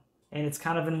 and it's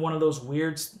kind of in one of those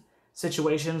weird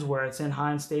situations where it's in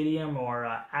Heinz Stadium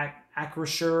or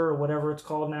Acrisure or whatever it's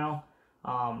called now.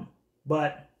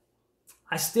 But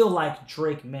I still like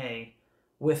Drake May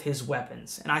with his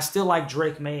weapons. And I still like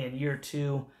Drake May in year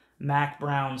 2, Mac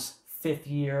Brown's 5th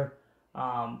year,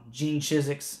 Gene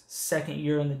Chiswick's 2nd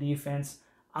year in the defense.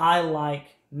 I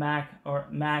like Mac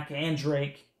and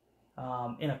Drake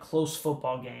in a close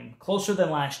football game. Closer than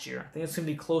last year. I think it's going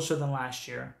to be closer than last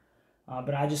year.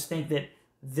 But I just think that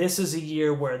this is a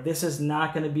year where this is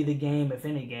not going to be the game, if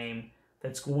any game,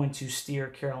 that's going to steer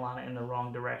Carolina in the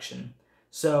wrong direction.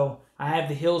 So I have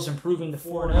the Hills improving to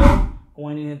 4-0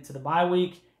 going into the bye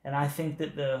week, and I think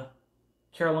that the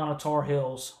Carolina Tar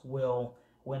Heels will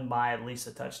win by at least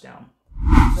a touchdown.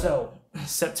 So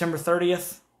September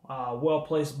 30th,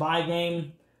 well-placed bye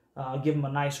game. Give them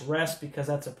a nice rest because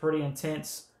that's a pretty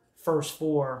intense first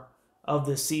 4 of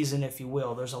the season, if you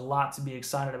will. There's a lot to be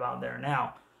excited about there.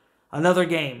 Now, another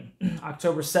game,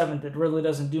 October 7th, it really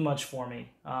doesn't do much for me,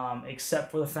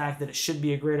 except for the fact that it should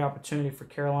be a great opportunity for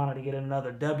Carolina to get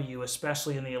another W,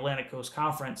 especially in the Atlantic Coast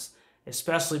Conference,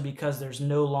 especially because there's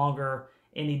no longer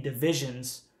any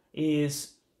divisions,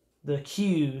 is the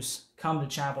Qs come to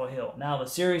Chapel Hill. Now, the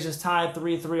series is tied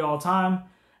 3-3 all time,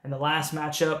 and the last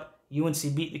matchup,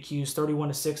 UNC beat the Qs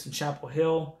 31-6 in Chapel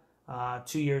Hill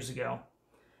 2 years ago.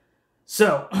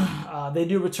 So, they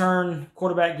do return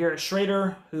quarterback Garrett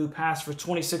Schrader, who passed for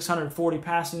 2,640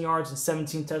 passing yards and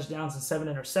 17 touchdowns and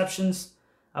 7 interceptions.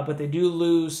 But they do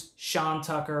lose Sean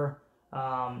Tucker,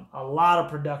 a lot of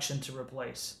production to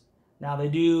replace. Now, they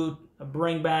do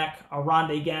bring back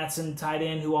Rondé Gatson, tight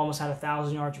end, who almost had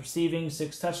 1,000 yards receiving,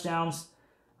 6 touchdowns.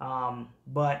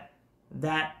 But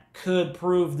that could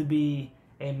prove to be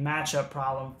a matchup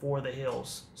problem for the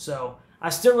Hills. So, I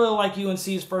still really like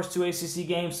UNC's first 2 ACC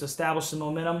games to establish some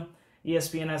momentum.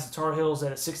 ESPN has the Tar Heels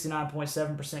at a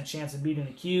 69.7% chance of beating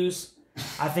the Qs.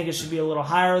 I think it should be a little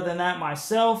higher than that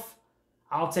myself.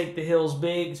 I'll take the Hills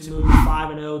big to move to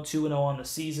 5-0, 2-0 on the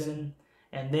season.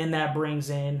 And then that brings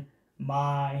in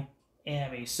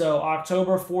Miami. So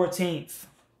October 14th,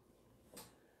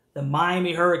 the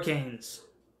Miami Hurricanes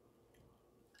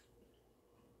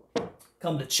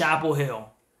come to Chapel Hill.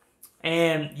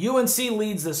 And UNC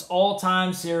leads this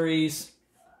all-time series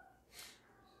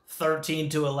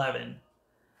 13-11.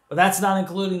 But that's not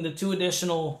including the 2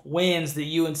 additional wins that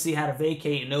UNC had to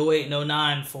vacate in 08 and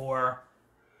 09 for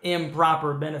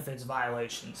improper benefits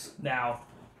violations. Now,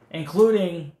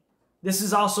 this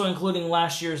is also including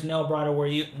last year's nail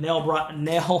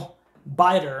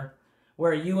biter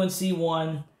where UNC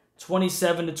won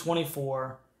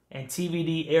 27-24 and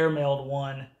TBD airmailed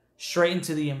one straight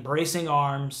into the embracing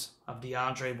arms of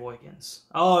DeAndre Boykins.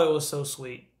 Oh, it was so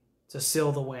sweet to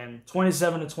seal the win.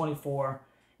 27-24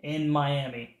 in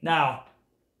Miami. Now,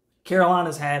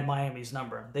 Carolina's had Miami's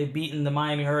number. They've beaten the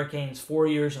Miami Hurricanes 4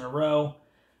 years in a row.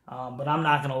 But I'm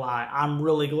not going to lie. I'm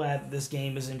really glad that this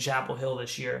game is in Chapel Hill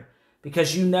this year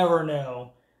because you never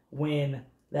know when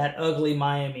that ugly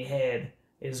Miami head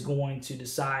is going to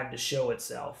decide to show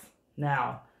itself.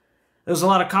 Now, there's a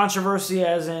lot of controversy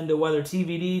as into whether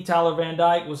TVD, Tyler Van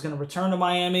Dyke, was going to return to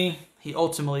Miami. He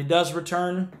ultimately does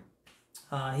return.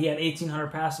 He had 1,800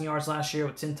 passing yards last year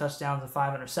with 10 touchdowns and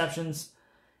 5 interceptions.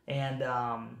 And,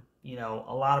 you know,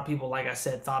 a lot of people, like I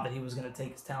said, thought that he was going to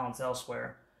take his talents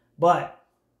elsewhere. But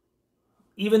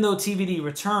even though TVD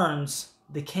returns,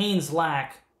 the Canes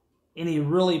lack any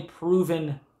really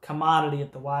proven commodity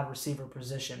at the wide receiver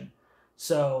position.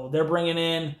 So they're bringing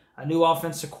in a new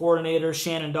offensive coordinator,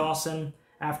 Shannon Dawson,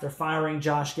 after firing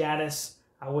Josh Gaddis.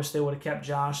 I wish they would have kept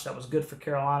Josh. That was good for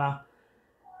Carolina.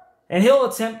 And he'll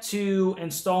attempt to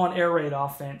install an air raid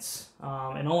offense.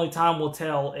 And only time will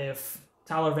tell if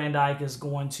Tyler Van Dyke is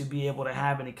going to be able to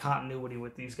have any continuity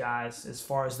with these guys as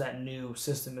far as that new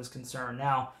system is concerned.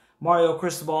 Now, Mario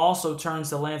Cristobal also turns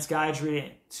to Lance Guidry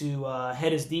to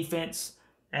head his defense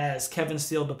as Kevin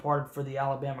Steele departed for the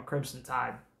Alabama Crimson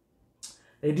Tide.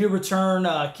 They do return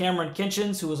Cameron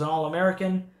Kinchens, who was an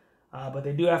All-American, but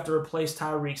they do have to replace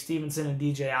Tyreek Stevenson and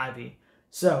DJ Ivey.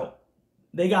 So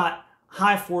they got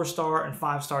high 4-star and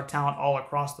 5-star talent all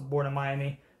across the board in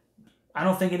Miami. I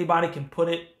don't think anybody can put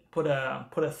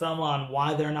a thumb on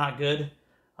why they're not good.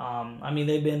 I mean,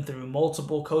 they've been through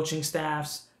multiple coaching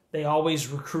staffs. They always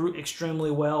recruit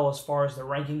extremely well as far as the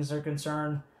rankings are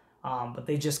concerned, but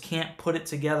they just can't put it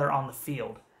together on the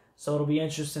field. So it'll be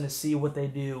interesting to see what they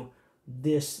do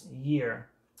this year.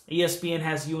 ESPN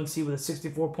has UNC with a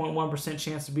 64.1%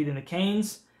 chance of beating the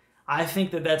Canes. I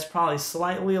think that that's probably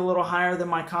slightly a little higher than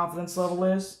my confidence level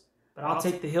is, but I'll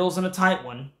take the Hills in a tight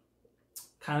one,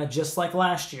 kind of just like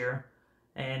last year.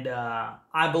 And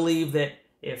I believe that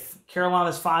if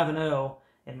Carolina's 5-0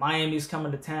 and Miami's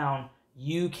coming to town,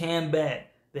 you can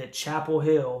bet that Chapel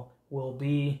Hill will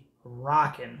be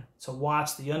rocking to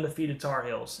watch the undefeated Tar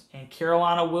Heels. And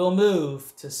Carolina will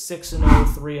move to 6-0,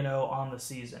 3-0 on the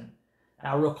season.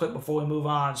 Now, real quick before we move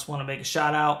on, I just want to make a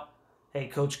shout out. Hey,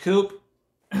 Coach Coop.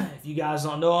 If you guys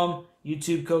don't know him,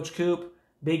 YouTube Coach Coop,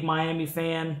 big Miami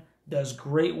fan, does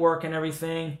great work and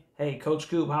everything. Hey, Coach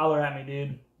Coop, holler at me,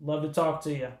 dude. Love to talk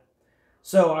to you.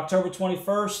 So, October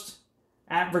 21st,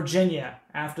 at Virginia,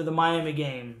 after the Miami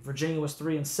game. Virginia was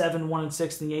 3-7,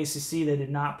 1-6 in the ACC. They did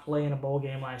not play in a bowl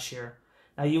game last year.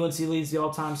 Now, UNC leads the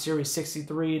all-time series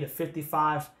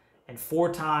 63-55 and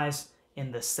 4 ties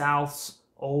in the South's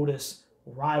oldest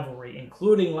rivalry,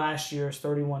 including last year's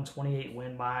 31-28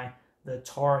 win by the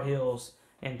Tar Heels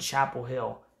in Chapel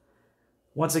Hill.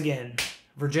 Once again,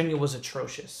 Virginia was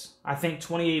atrocious. I think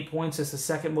 28 points is the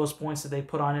second most points that they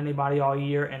put on anybody all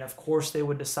year, and of course they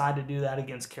would decide to do that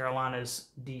against Carolina's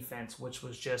defense, which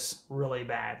was just really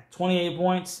bad. 28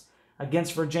 points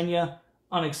against Virginia,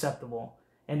 unacceptable.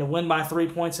 And to win by 3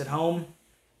 points at home,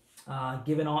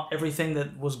 given everything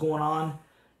that was going on,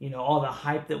 you know, all the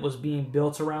hype that was being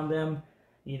built around them,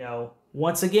 you know,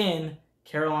 once again,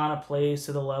 Carolina plays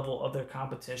to the level of their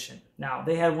competition. Now,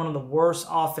 they had one of the worst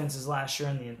offenses last year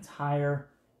in the entire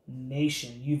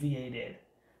nation. UVA did.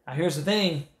 Now, here's the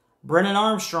thing. Brennan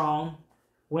Armstrong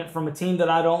went from a team that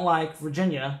I don't like,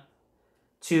 Virginia,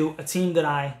 to a team that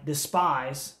I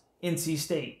despise, NC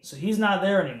State. So he's not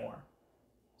there anymore.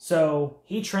 So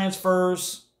he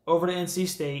transfers over to NC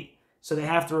State. So they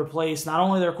have to replace not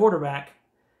only their quarterback,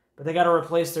 but they got to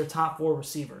replace their top 4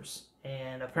 receivers.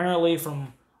 And apparently,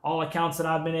 from all accounts that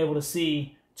I've been able to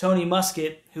see, Tony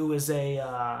Muskett, who is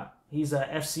he's a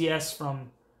FCS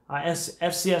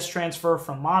FCS transfer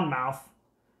from Monmouth,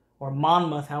 or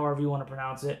Monmouth, however you want to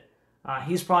pronounce it,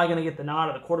 he's probably going to get the nod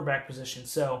at the quarterback position.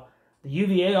 So the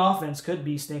UVA offense could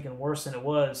be stinking worse than it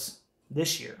was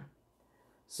this year.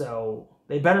 So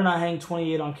they better not hang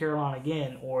 28 on Carolina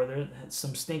again, or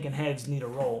some stinking heads need a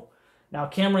roll. Now,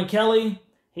 Cameron Kelly,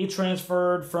 he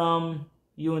transferred from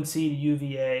UNC to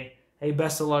UVA. Hey,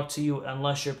 best of luck to you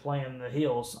unless you're playing the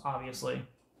Heels, obviously.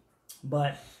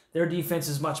 But their defense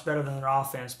is much better than their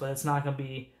offense, but it's not going to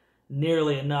be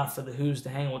nearly enough for the Hoos to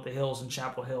hang with the Hills in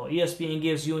Chapel Hill. ESPN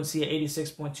gives UNC an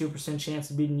 86.2% chance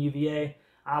of beating UVA.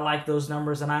 I like those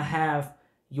numbers, and I have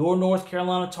your North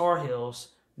Carolina Tar Heels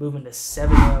moving to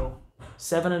 7-0,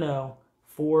 7-0,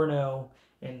 4-0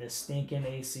 in the stinking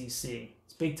ACC.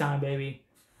 It's big time, baby.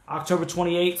 October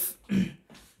 28th,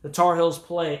 the Tar Heels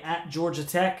play at Georgia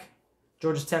Tech.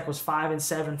 Georgia Tech was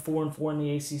 5-7, 4-4 in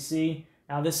the ACC.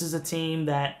 Now, this is a team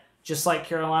that, just like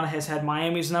Carolina has had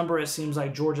Miami's number, it seems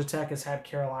like Georgia Tech has had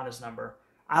Carolina's number.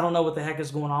 I don't know what the heck is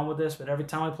going on with this, but every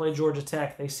time we play Georgia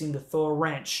Tech, they seem to throw a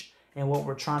wrench in what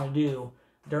we're trying to do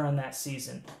during that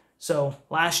season. So,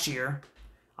 last year,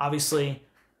 obviously,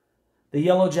 the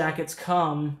Yellow Jackets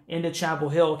come into Chapel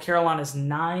Hill. Carolina's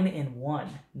 9-1.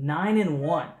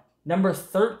 9-1. Number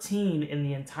 13 in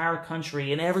the entire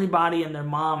country. And everybody and their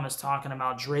mom is talking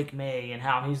about Drake May and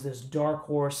how he's this dark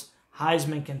horse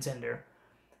Heisman contender.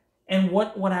 And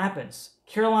what happens?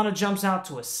 Carolina jumps out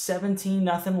to a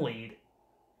 17-0 lead.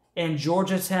 And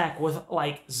Georgia Tech, with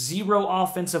like zero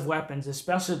offensive weapons,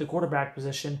 especially at the quarterback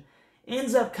position,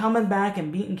 ends up coming back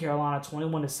and beating Carolina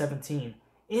 21-17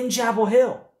 in Chapel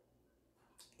Hill.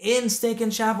 In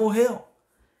stinking Chapel Hill.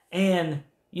 And,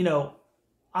 you know,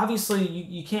 obviously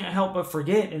you can't help but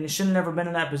forget, and it should have never been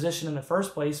in that position in the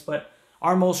first place, but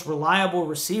our most reliable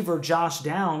receiver, Josh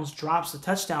Downs, drops a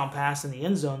touchdown pass in the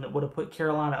end zone that would have put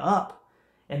Carolina up.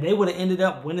 And they would have ended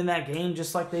up winning that game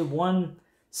just like they won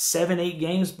 7-8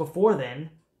 games before then,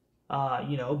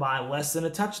 you know, by less than a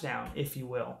touchdown, if you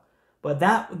will. But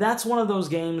that's one of those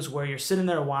games where you're sitting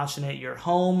there watching it, you're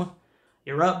home,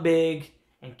 you're up big,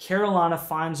 and Carolina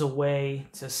finds a way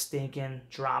to stinking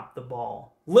drop the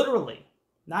ball. Literally.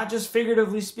 Not just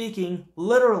figuratively speaking,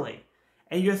 literally.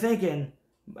 And you're thinking,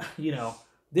 you know,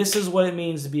 this is what it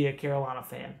means to be a Carolina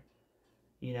fan.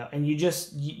 You know, and you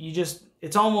just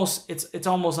it's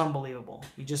almost unbelievable.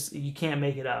 You can't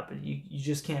make it up. You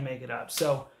just can't make it up.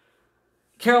 So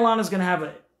Carolina's going to have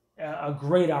a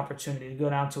great opportunity to go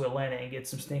down to Atlanta and get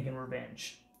some stinking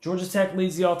revenge. Georgia Tech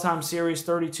leads the all-time series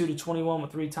 32-21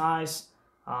 with 3 ties.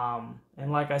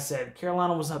 And like I said,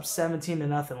 Carolina was up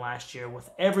 17-0 last year with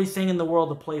everything in the world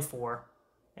to play for,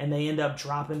 and they end up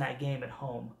dropping that game at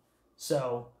home.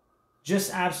 So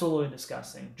just absolutely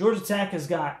disgusting. Georgia Tech has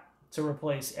got to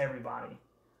replace everybody.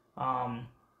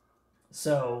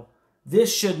 So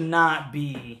this should not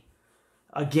be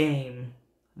a game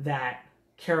that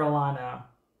Carolina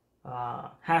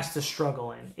has to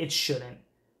struggle in. It shouldn't.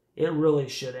 It really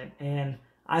shouldn't. And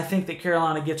I think that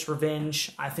Carolina gets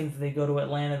revenge. I think that they go to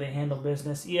Atlanta, they handle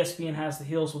business. ESPN has the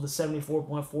Heels with a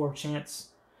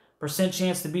 74.4%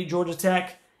 chance to beat Georgia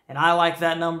Tech, and I like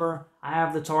that number. I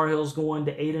have the Tar Heels going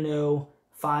to 8-0,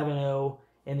 5-0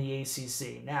 in the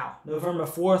ACC. Now, November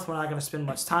 4th, we're not going to spend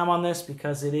much time on this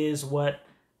because it is what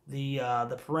the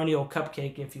perennial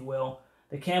cupcake, if you will.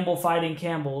 The Campbell Fighting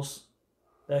Campbells.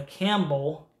 The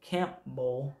Campbell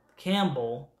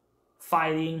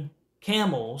Fighting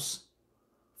Camels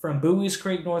from Bowie's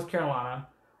Creek, North Carolina.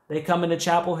 They come into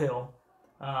Chapel Hill.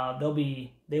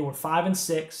 They were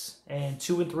 5-6 and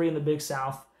 2-3 in the Big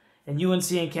South. And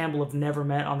UNC and Campbell have never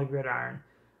met on the gridiron.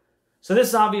 So this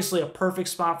is obviously a perfect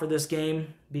spot for this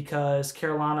game because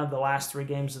Carolina, the last 3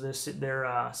 games of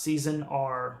their season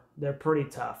they're pretty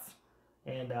tough.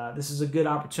 And this is a good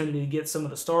opportunity to get some of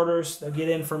the starters. They'll get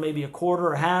in for maybe a quarter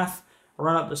or half,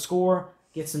 run up the score,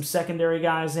 get some secondary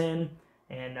guys in,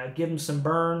 and give them some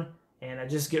burn, and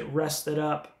just get rested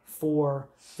up for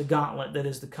the gauntlet that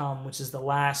is to come, which is the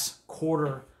last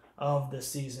quarter of the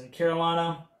season.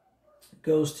 Carolina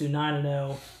goes to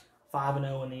 9-0,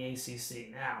 5-0 in the ACC.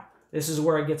 Now, this is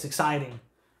where it gets exciting,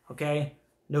 okay?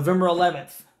 November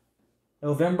 11th,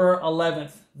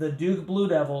 the Duke Blue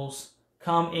Devils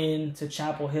come into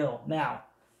Chapel Hill. Now,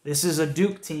 this is a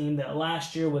Duke team that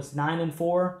last year was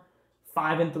 9-4,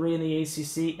 5-3 in the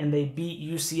ACC, and they beat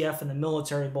UCF in the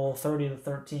Military Bowl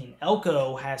 30-13.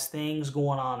 Elko has things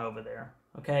going on over there,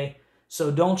 okay? So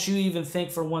don't you even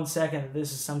think for 1 second that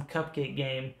this is some cupcake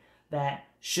game that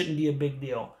shouldn't be a big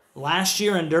deal. Last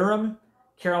year in Durham,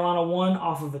 Carolina won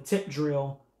off of a tip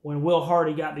drill when Will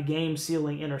Hardy got the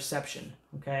game-sealing interception,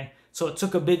 okay? So it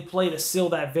took a big play to seal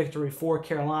that victory for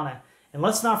Carolina. And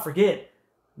let's not forget,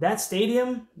 that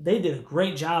stadium, they did a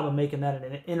great job of making that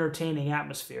an entertaining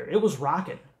atmosphere. It was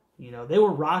rocking. You know, they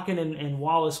were rocking in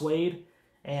Wallace Wade,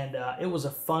 and it was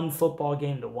a fun football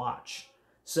game to watch.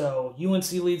 So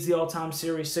UNC leads the all-time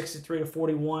series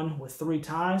 63-41 with 3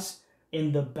 ties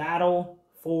in the battle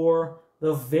for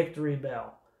the victory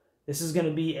bell. This is going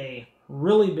to be a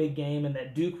really big game in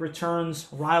that Duke returns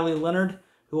Riley Leonard,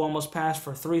 who almost passed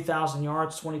for 3,000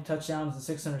 yards, 20 touchdowns, and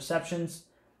 6 interceptions.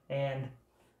 And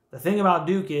the thing about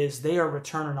Duke is they are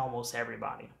returning almost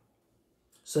everybody.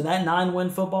 So that 9-win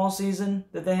football season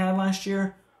that they had last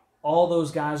year, all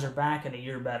those guys are back and a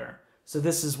year better. So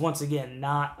this is, once again,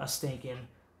 not a stinking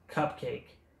cupcake.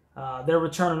 They're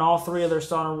returning all 3 of their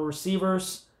starting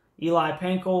receivers, Eli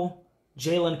Pankel,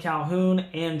 Jalen Calhoun,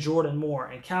 and Jordan Moore.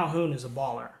 And Calhoun is a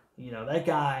baller. You know, that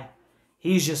guy,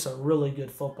 he's just a really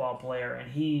good football player,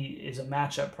 and he is a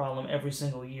matchup problem every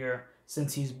single year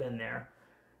since he's been there.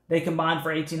 They combined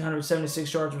for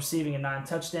 1,876 yards receiving and 9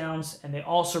 touchdowns, and they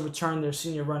also returned their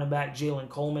senior running back, Jalen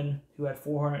Coleman, who had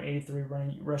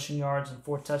 483 rushing yards and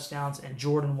 4 touchdowns, and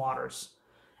Jordan Waters.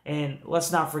 And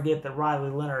let's not forget that Riley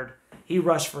Leonard he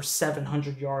rushed for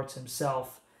 700 yards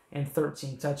himself and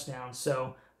 13 touchdowns.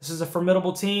 So this is a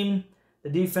formidable team. The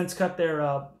defense cut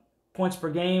their points per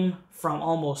game from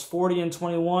almost 40 in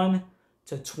 21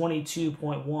 to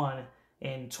 22.1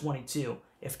 in 22.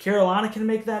 If Carolina can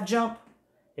make that jump,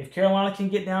 if Carolina can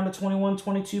get down to 21,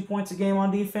 22 points a game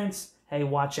on defense, hey,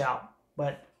 watch out.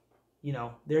 But, you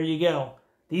know, there you go.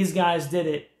 These guys did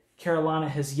it. Carolina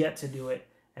has yet to do it,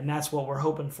 and that's what we're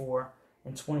hoping for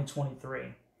in 2023.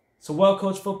 It's a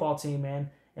well-coached football team, man,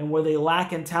 and where they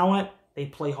lack in talent, they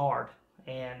play hard.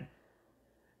 And,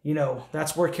 you know,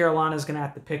 that's where Carolina's going to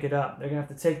have to pick it up. They're going to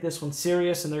have to take this one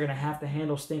serious, and they're going to have to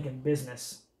handle stinking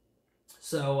business.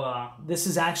 So this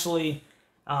is actually,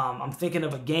 I'm thinking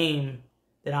of a game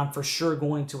that I'm for sure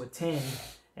going to attend,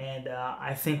 and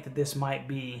I think that this might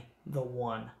be the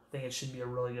one. I think it should be a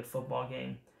really good football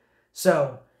game.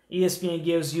 So ESPN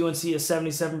gives UNC a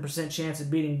 77% chance of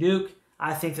beating Duke.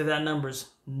 I think that number is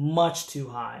much too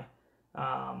high.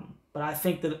 But I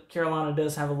think that Carolina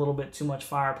does have a little bit too much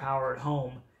firepower at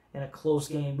home in a close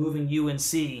game, moving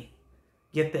UNC,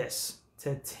 get this,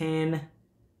 to 10-0.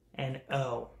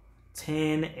 10-0,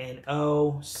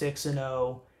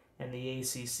 6-0 in the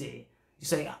ACC. You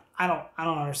say, I don't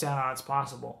understand how it's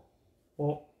possible.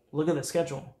 Well, look at the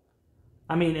schedule.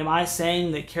 I mean, am I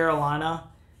saying that Carolina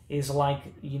is like,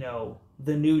 you know,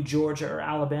 the new Georgia or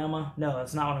Alabama? No,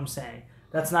 that's not what I'm saying.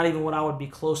 That's not even what I would be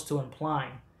close to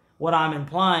implying. What I'm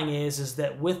implying is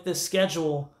that with the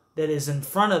schedule that is in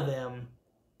front of them,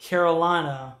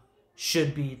 Carolina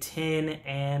should be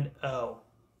 10-0,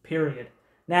 period.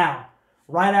 Now,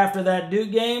 right after that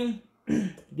Duke game,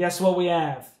 guess what we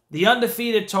have? The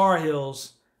undefeated Tar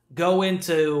Heels go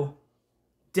into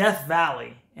Death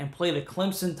Valley and play the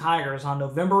Clemson Tigers on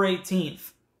November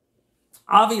 18th,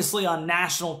 obviously on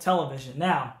national television.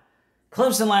 Now,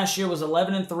 Clemson last year was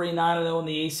 11-3, 9-0 in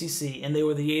the ACC, and they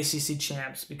were the ACC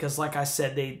champs because, like I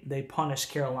said, they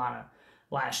punished Carolina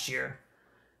last year.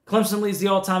 Clemson leads the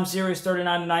all-time series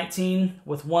 39-19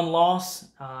 with one loss,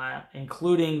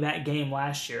 including that game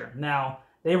last year. Now,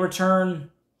 they return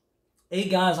 8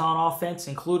 guys on offense,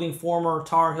 including former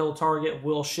Tar Heel target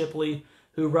Will Shipley,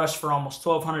 who rushed for almost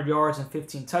 1,200 yards and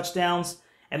 15 touchdowns.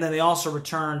 And then they also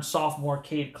returned sophomore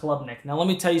Cade Klubnik. Now, let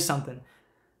me tell you something.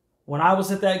 When I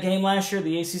was at that game last year,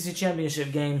 the ACC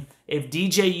Championship game, if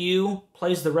DJU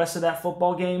plays the rest of that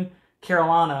football game,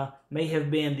 Carolina may have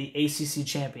been the ACC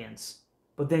Champions.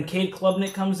 But then Cade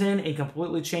Klubnik comes in and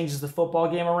completely changes the football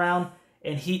game around,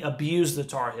 and he abused the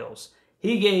Tar Heels.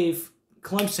 He gave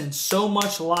Clemson so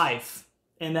much life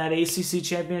in that ACC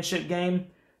Championship game,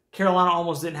 Carolina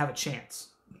almost didn't have a chance.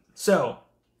 So,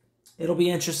 it'll be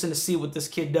interesting to see what this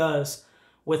kid does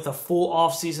with a full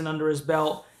offseason under his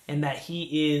belt and that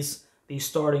he is the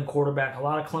starting quarterback. A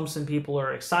lot of Clemson people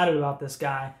are excited about this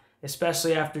guy,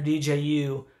 especially after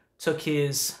DJU took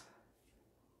his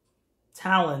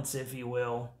talents, if you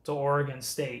will, to Oregon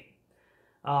State.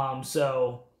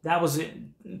 So that was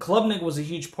it. Klubnik was a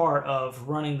huge part of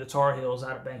running the Tar Heels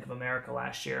out of Bank of America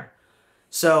last year.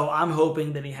 So I'm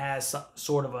hoping that he has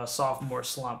sort of a sophomore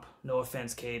slump. No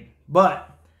offense, Cade. But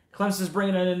Clemson's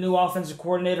bringing in a new offensive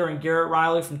coordinator in Garrett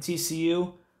Riley from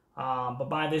TCU. But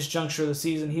by this juncture of the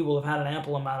season, he will have had an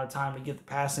ample amount of time to get the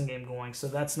passing game going. So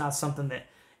that's not something that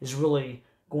is really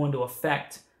going to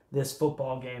affect this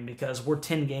football game because we're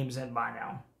 10 games in by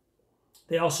now.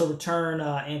 They also return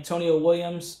Antonio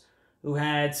Williams, who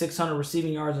had 600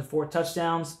 receiving yards and 4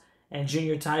 touchdowns, and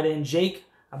junior tight end Jake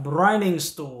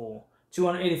Briningstool,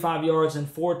 285 yards and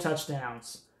 4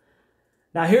 touchdowns.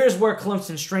 Now, here's where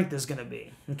Clemson's strength is going to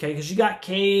be, okay? Because you got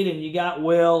Cade and you got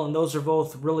Will, and those are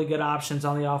both really good options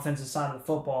on the offensive side of the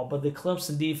football, but the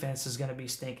Clemson defense is going to be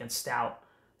stinking stout.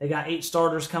 They got 8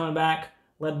 starters coming back,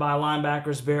 led by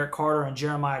linebackers Barrett Carter and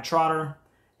Jeremiah Trotter,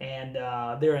 and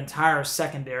their entire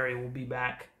secondary will be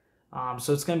back.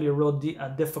 So it's going to be a real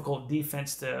difficult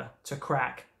defense to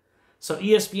crack. So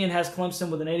ESPN has Clemson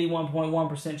with an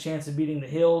 81.1% chance of beating the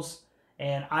Hills,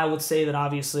 and I would say that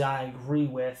obviously I agree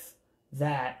with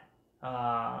that.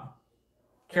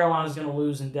 Carolina's going to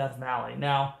lose in Death Valley.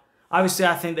 Now, obviously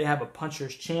I think they have a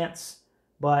puncher's chance,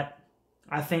 but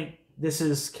I think this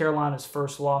is Carolina's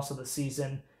first loss of the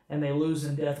season, and they lose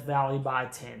in Death Valley by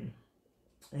 10.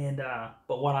 And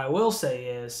but what I will say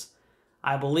is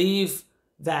I believe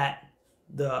that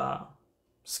the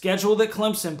schedule that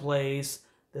Clemson plays,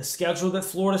 the schedule that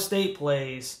Florida State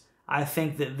plays, I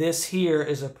think that this here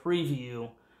is a preview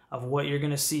of what you're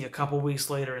going to see a couple weeks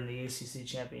later in the ACC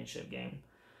Championship game.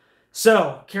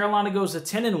 So, Carolina goes to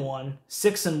 10-1,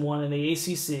 6-1 in the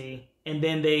ACC, and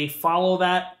then they follow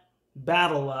that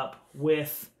battle up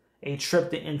with a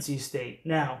trip to NC State.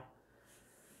 Now,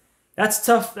 That's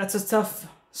tough. That's a tough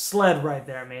sled right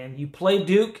there, man. You play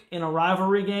Duke in a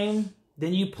rivalry game,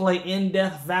 then you play in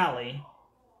Death Valley.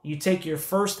 You take your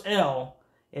first L,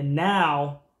 and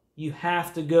now you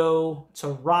have to go to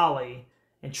Raleigh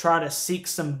and try to seek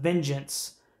some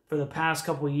vengeance for the past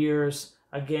couple of years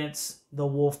against the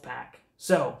Wolfpack.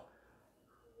 So,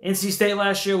 NC State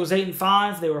last year was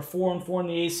 8-5. They were 4-4 in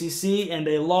the ACC, and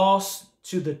they lost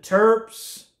to the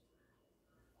Terps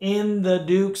in the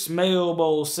Duke's Mayo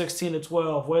Bowl,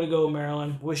 16-12. Way to go,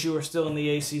 Maryland. Wish you were still in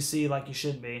the ACC like you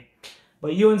should be.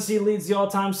 But UNC leads the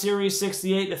all-time series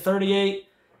 68-38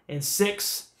 in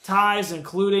 6 ties,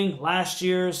 including last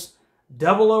year's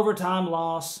double overtime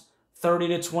loss,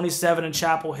 30-27 in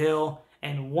Chapel Hill.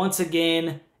 And once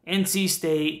again, NC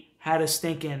State had a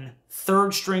stinking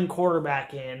third-string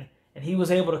quarterback in, and he was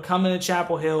able to come into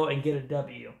Chapel Hill and get a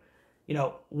W. You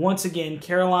know, once again,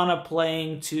 Carolina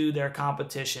playing to their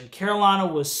competition. Carolina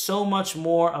was so much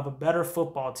more of a better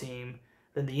football team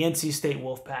than the NC State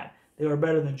Wolfpack. They were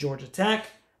better than Georgia Tech.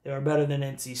 They were better than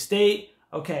NC State.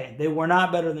 Okay, they were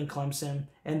not better than Clemson,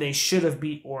 and they should have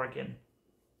beat Oregon.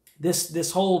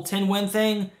 This whole 10-win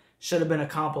thing should have been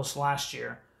accomplished last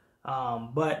year.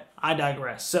 But I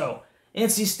digress. So,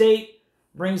 NC State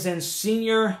brings in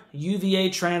senior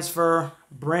UVA transfer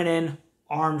Brennan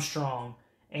Armstrong.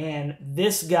 And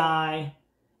this guy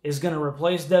is going to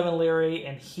replace Devin Leary,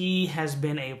 and he has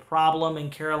been a problem in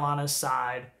Carolina's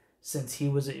side since he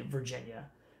was at Virginia.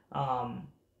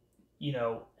 You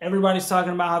know, everybody's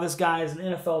talking about how this guy is an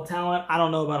NFL talent. I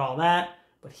don't know about all that,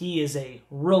 but he is a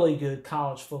really good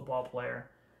college football player.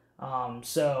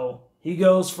 So he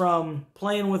goes from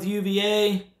playing with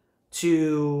UVA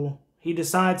to he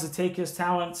decides to take his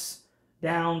talents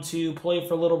down to play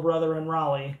for little brother in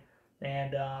Raleigh.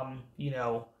 And, you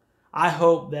know, I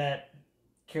hope that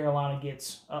Carolina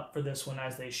gets up for this one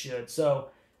as they should. So,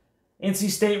 NC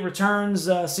State returns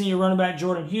senior running back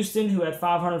Jordan Houston, who had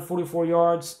 544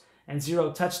 yards and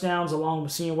 0 touchdowns, along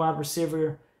with senior wide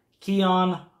receiver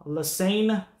Keon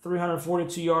Lassane,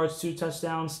 342 yards, 2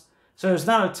 touchdowns. So, there's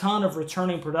not a ton of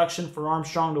returning production for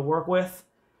Armstrong to work with.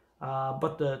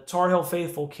 But the Tar Heel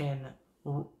faithful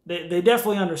they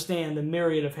definitely understand the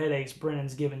myriad of headaches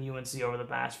Brennan's given UNC over the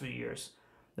past few years.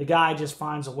 The guy just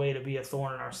finds a way to be a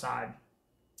thorn in our side.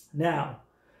 Now,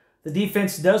 the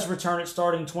defense does return its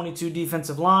starting 22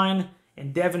 defensive line,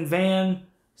 and Devin Van,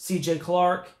 C.J.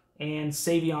 Clark, and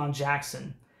Savion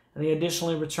Jackson. And they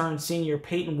additionally return senior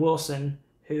Peyton Wilson,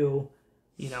 who,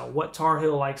 you know, what Tar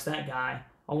Heel likes that guy,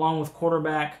 along with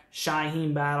quarterback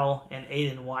Shaheem Battle and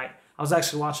Aiden White. I was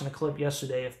actually watching a clip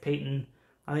yesterday of Peyton,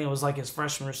 I think it was like his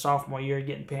freshman or sophomore year,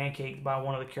 getting pancaked by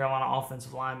one of the Carolina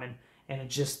offensive linemen, and it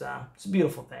just it's a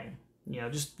beautiful thing. You know,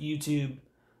 just YouTube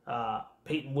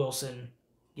Peyton Wilson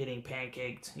getting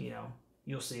pancaked. You know,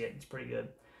 you'll see it. It's pretty good.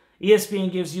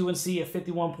 ESPN gives UNC a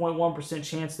 51.1%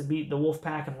 chance to beat the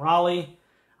Wolfpack in Raleigh.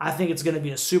 I think it's going to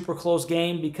be a super close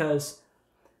game because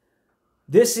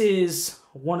this is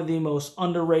one of the most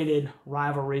underrated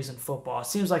rivalries in football. It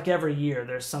seems like every year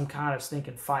there's some kind of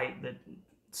stinking fight that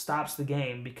stops the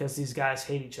game because these guys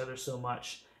hate each other so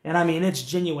much. And I mean, it's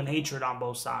genuine hatred on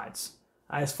both sides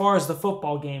as far as the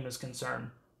football game is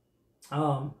concerned.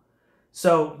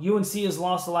 So UNC has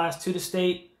lost the last 2 to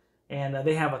State, and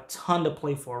they have a ton to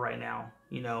play for right now.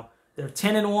 You know, they're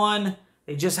 10-1.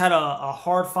 They just had a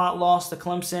hard-fought loss to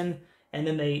Clemson, and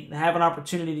then they have an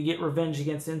opportunity to get revenge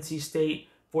against NC State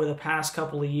for the past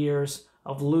couple of years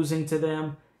of losing to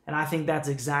them, and I think that's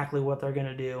exactly what they're going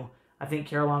to do. I think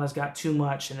Carolina's got too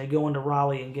much, and they go into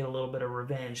Raleigh and get a little bit of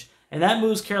revenge. And that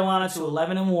moves Carolina to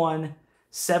 11-1,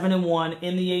 7-1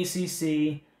 in the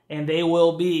ACC, and they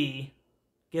will be,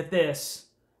 get this,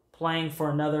 playing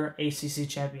for another ACC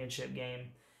championship game.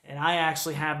 And I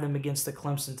actually have them against the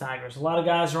Clemson Tigers. A lot of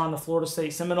guys are on the Florida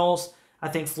State Seminoles. I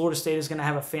think Florida State is going to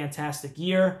have a fantastic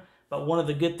year, but one of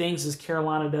the good things is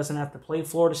Carolina doesn't have to play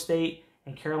Florida State,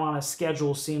 and Carolina's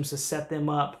schedule seems to set them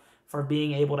up for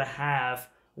being able to have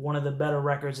one of the better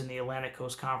records in the Atlantic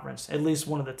Coast Conference, at least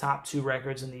one of the top 2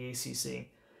 records in the ACC.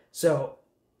 So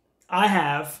I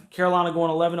have Carolina going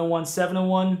 11-1,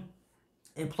 7-1,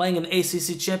 and playing an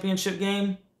ACC championship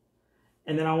game.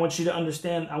 And then I want you to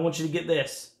understand, I want you to get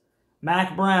this.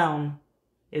 Mac Brown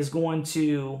is going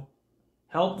to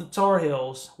help the Tar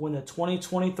Heels win the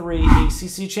 2023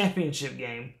 ACC championship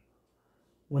game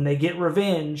when they get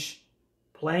revenge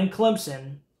playing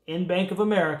Clemson in Bank of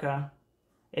America.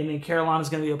 And then Carolina's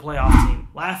going to be a playoff team.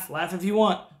 Laugh if you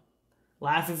want.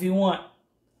 Laugh if you want.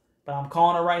 But I'm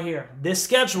calling it right here. This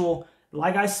schedule,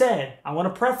 like I said, I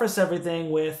want to preface everything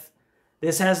with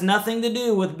this has nothing to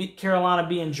do with Carolina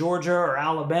being Georgia or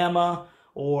Alabama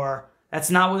or That's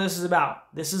not what this is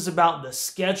about. This is about the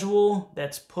schedule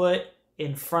that's put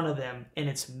in front of them, and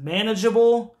it's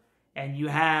manageable, and you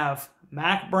have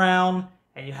Mac Brown,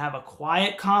 and you have a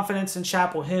quiet confidence in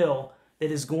Chapel Hill that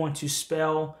is going to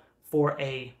spell for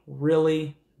a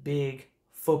really big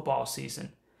football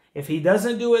season. If he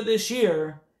doesn't do it this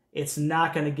year, it's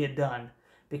not going to get done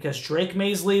because Drake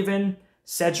May's leaving,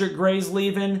 Cedric Gray's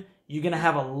leaving. You're going to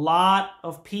have a lot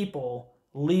of people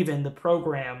leaving the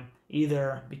program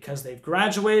either because they've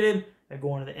graduated, they're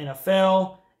going to the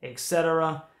NFL,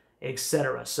 etc.,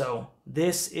 etc. So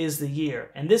this is the year.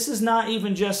 And this is not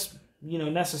even just,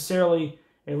 necessarily,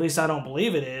 at least I don't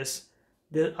believe it is,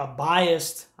 a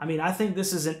biased. I think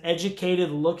this is an educated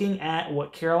looking at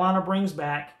what Carolina brings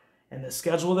back and the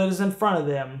schedule that is in front of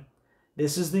them.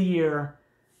 This is the year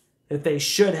that they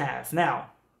should have.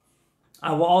 Now,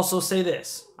 I will also say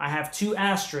this. I have 2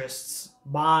 asterisks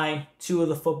by 2 of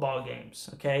the football games,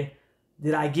 okay?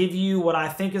 Did I give you what I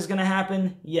think is going to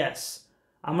happen? Yes.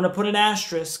 I'm going to put an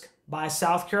asterisk by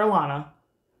South Carolina,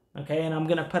 okay? And I'm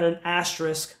going to put an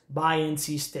asterisk by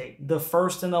NC State, the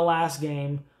first and the last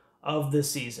game of the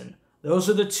season. Those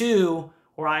are the 2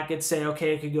 where I could say,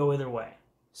 okay, it could go either way.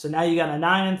 So now you got a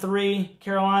 9-3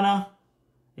 Carolina,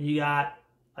 and you got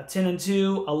a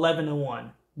 10-2, 11-1.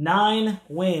 9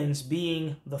 wins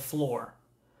being the floor.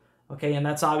 Okay, and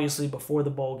that's obviously before the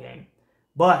bowl game.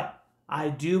 But I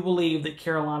do believe that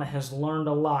Carolina has learned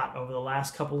a lot over the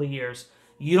last couple of years.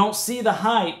 You don't see the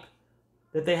hype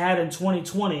that they had in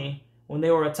 2020 when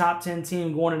they were a top 10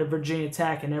 team going into Virginia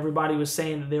Tech and everybody was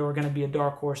saying that they were going to be a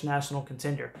dark horse national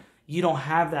contender. You don't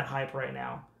have that hype right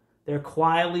now. They're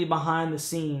quietly behind the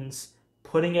scenes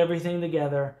putting everything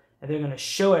together, and they're going to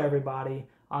show everybody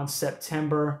on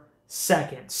September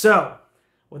 2nd. So,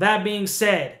 with that being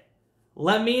said,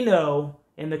 let me know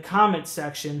in the comment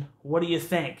section, what do you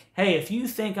think? Hey, if you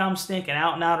think I'm stinking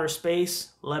out in outer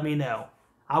space, let me know.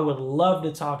 I would love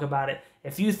to talk about it.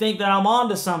 If you think that I'm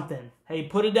onto something, hey,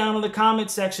 put it down in the comment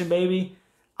section, baby.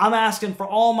 I'm asking for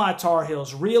all my Tar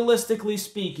Heels. Realistically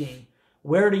speaking,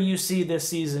 where do you see this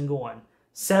season going?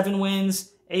 7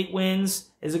 wins, 8 wins?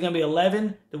 Is it going to be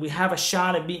 11? Do we have a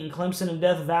shot at beating Clemson in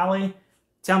Death Valley?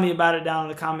 Tell me about it down in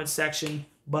the comment section.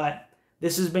 But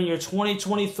this has been your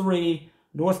 2023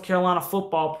 North Carolina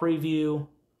football preview.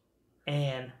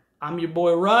 And I'm your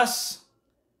boy Russ.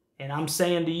 And I'm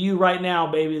saying to you right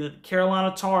now, baby, that the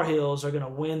Carolina Tar Heels are going to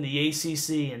win the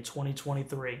ACC in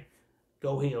 2023.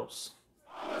 Go Heels.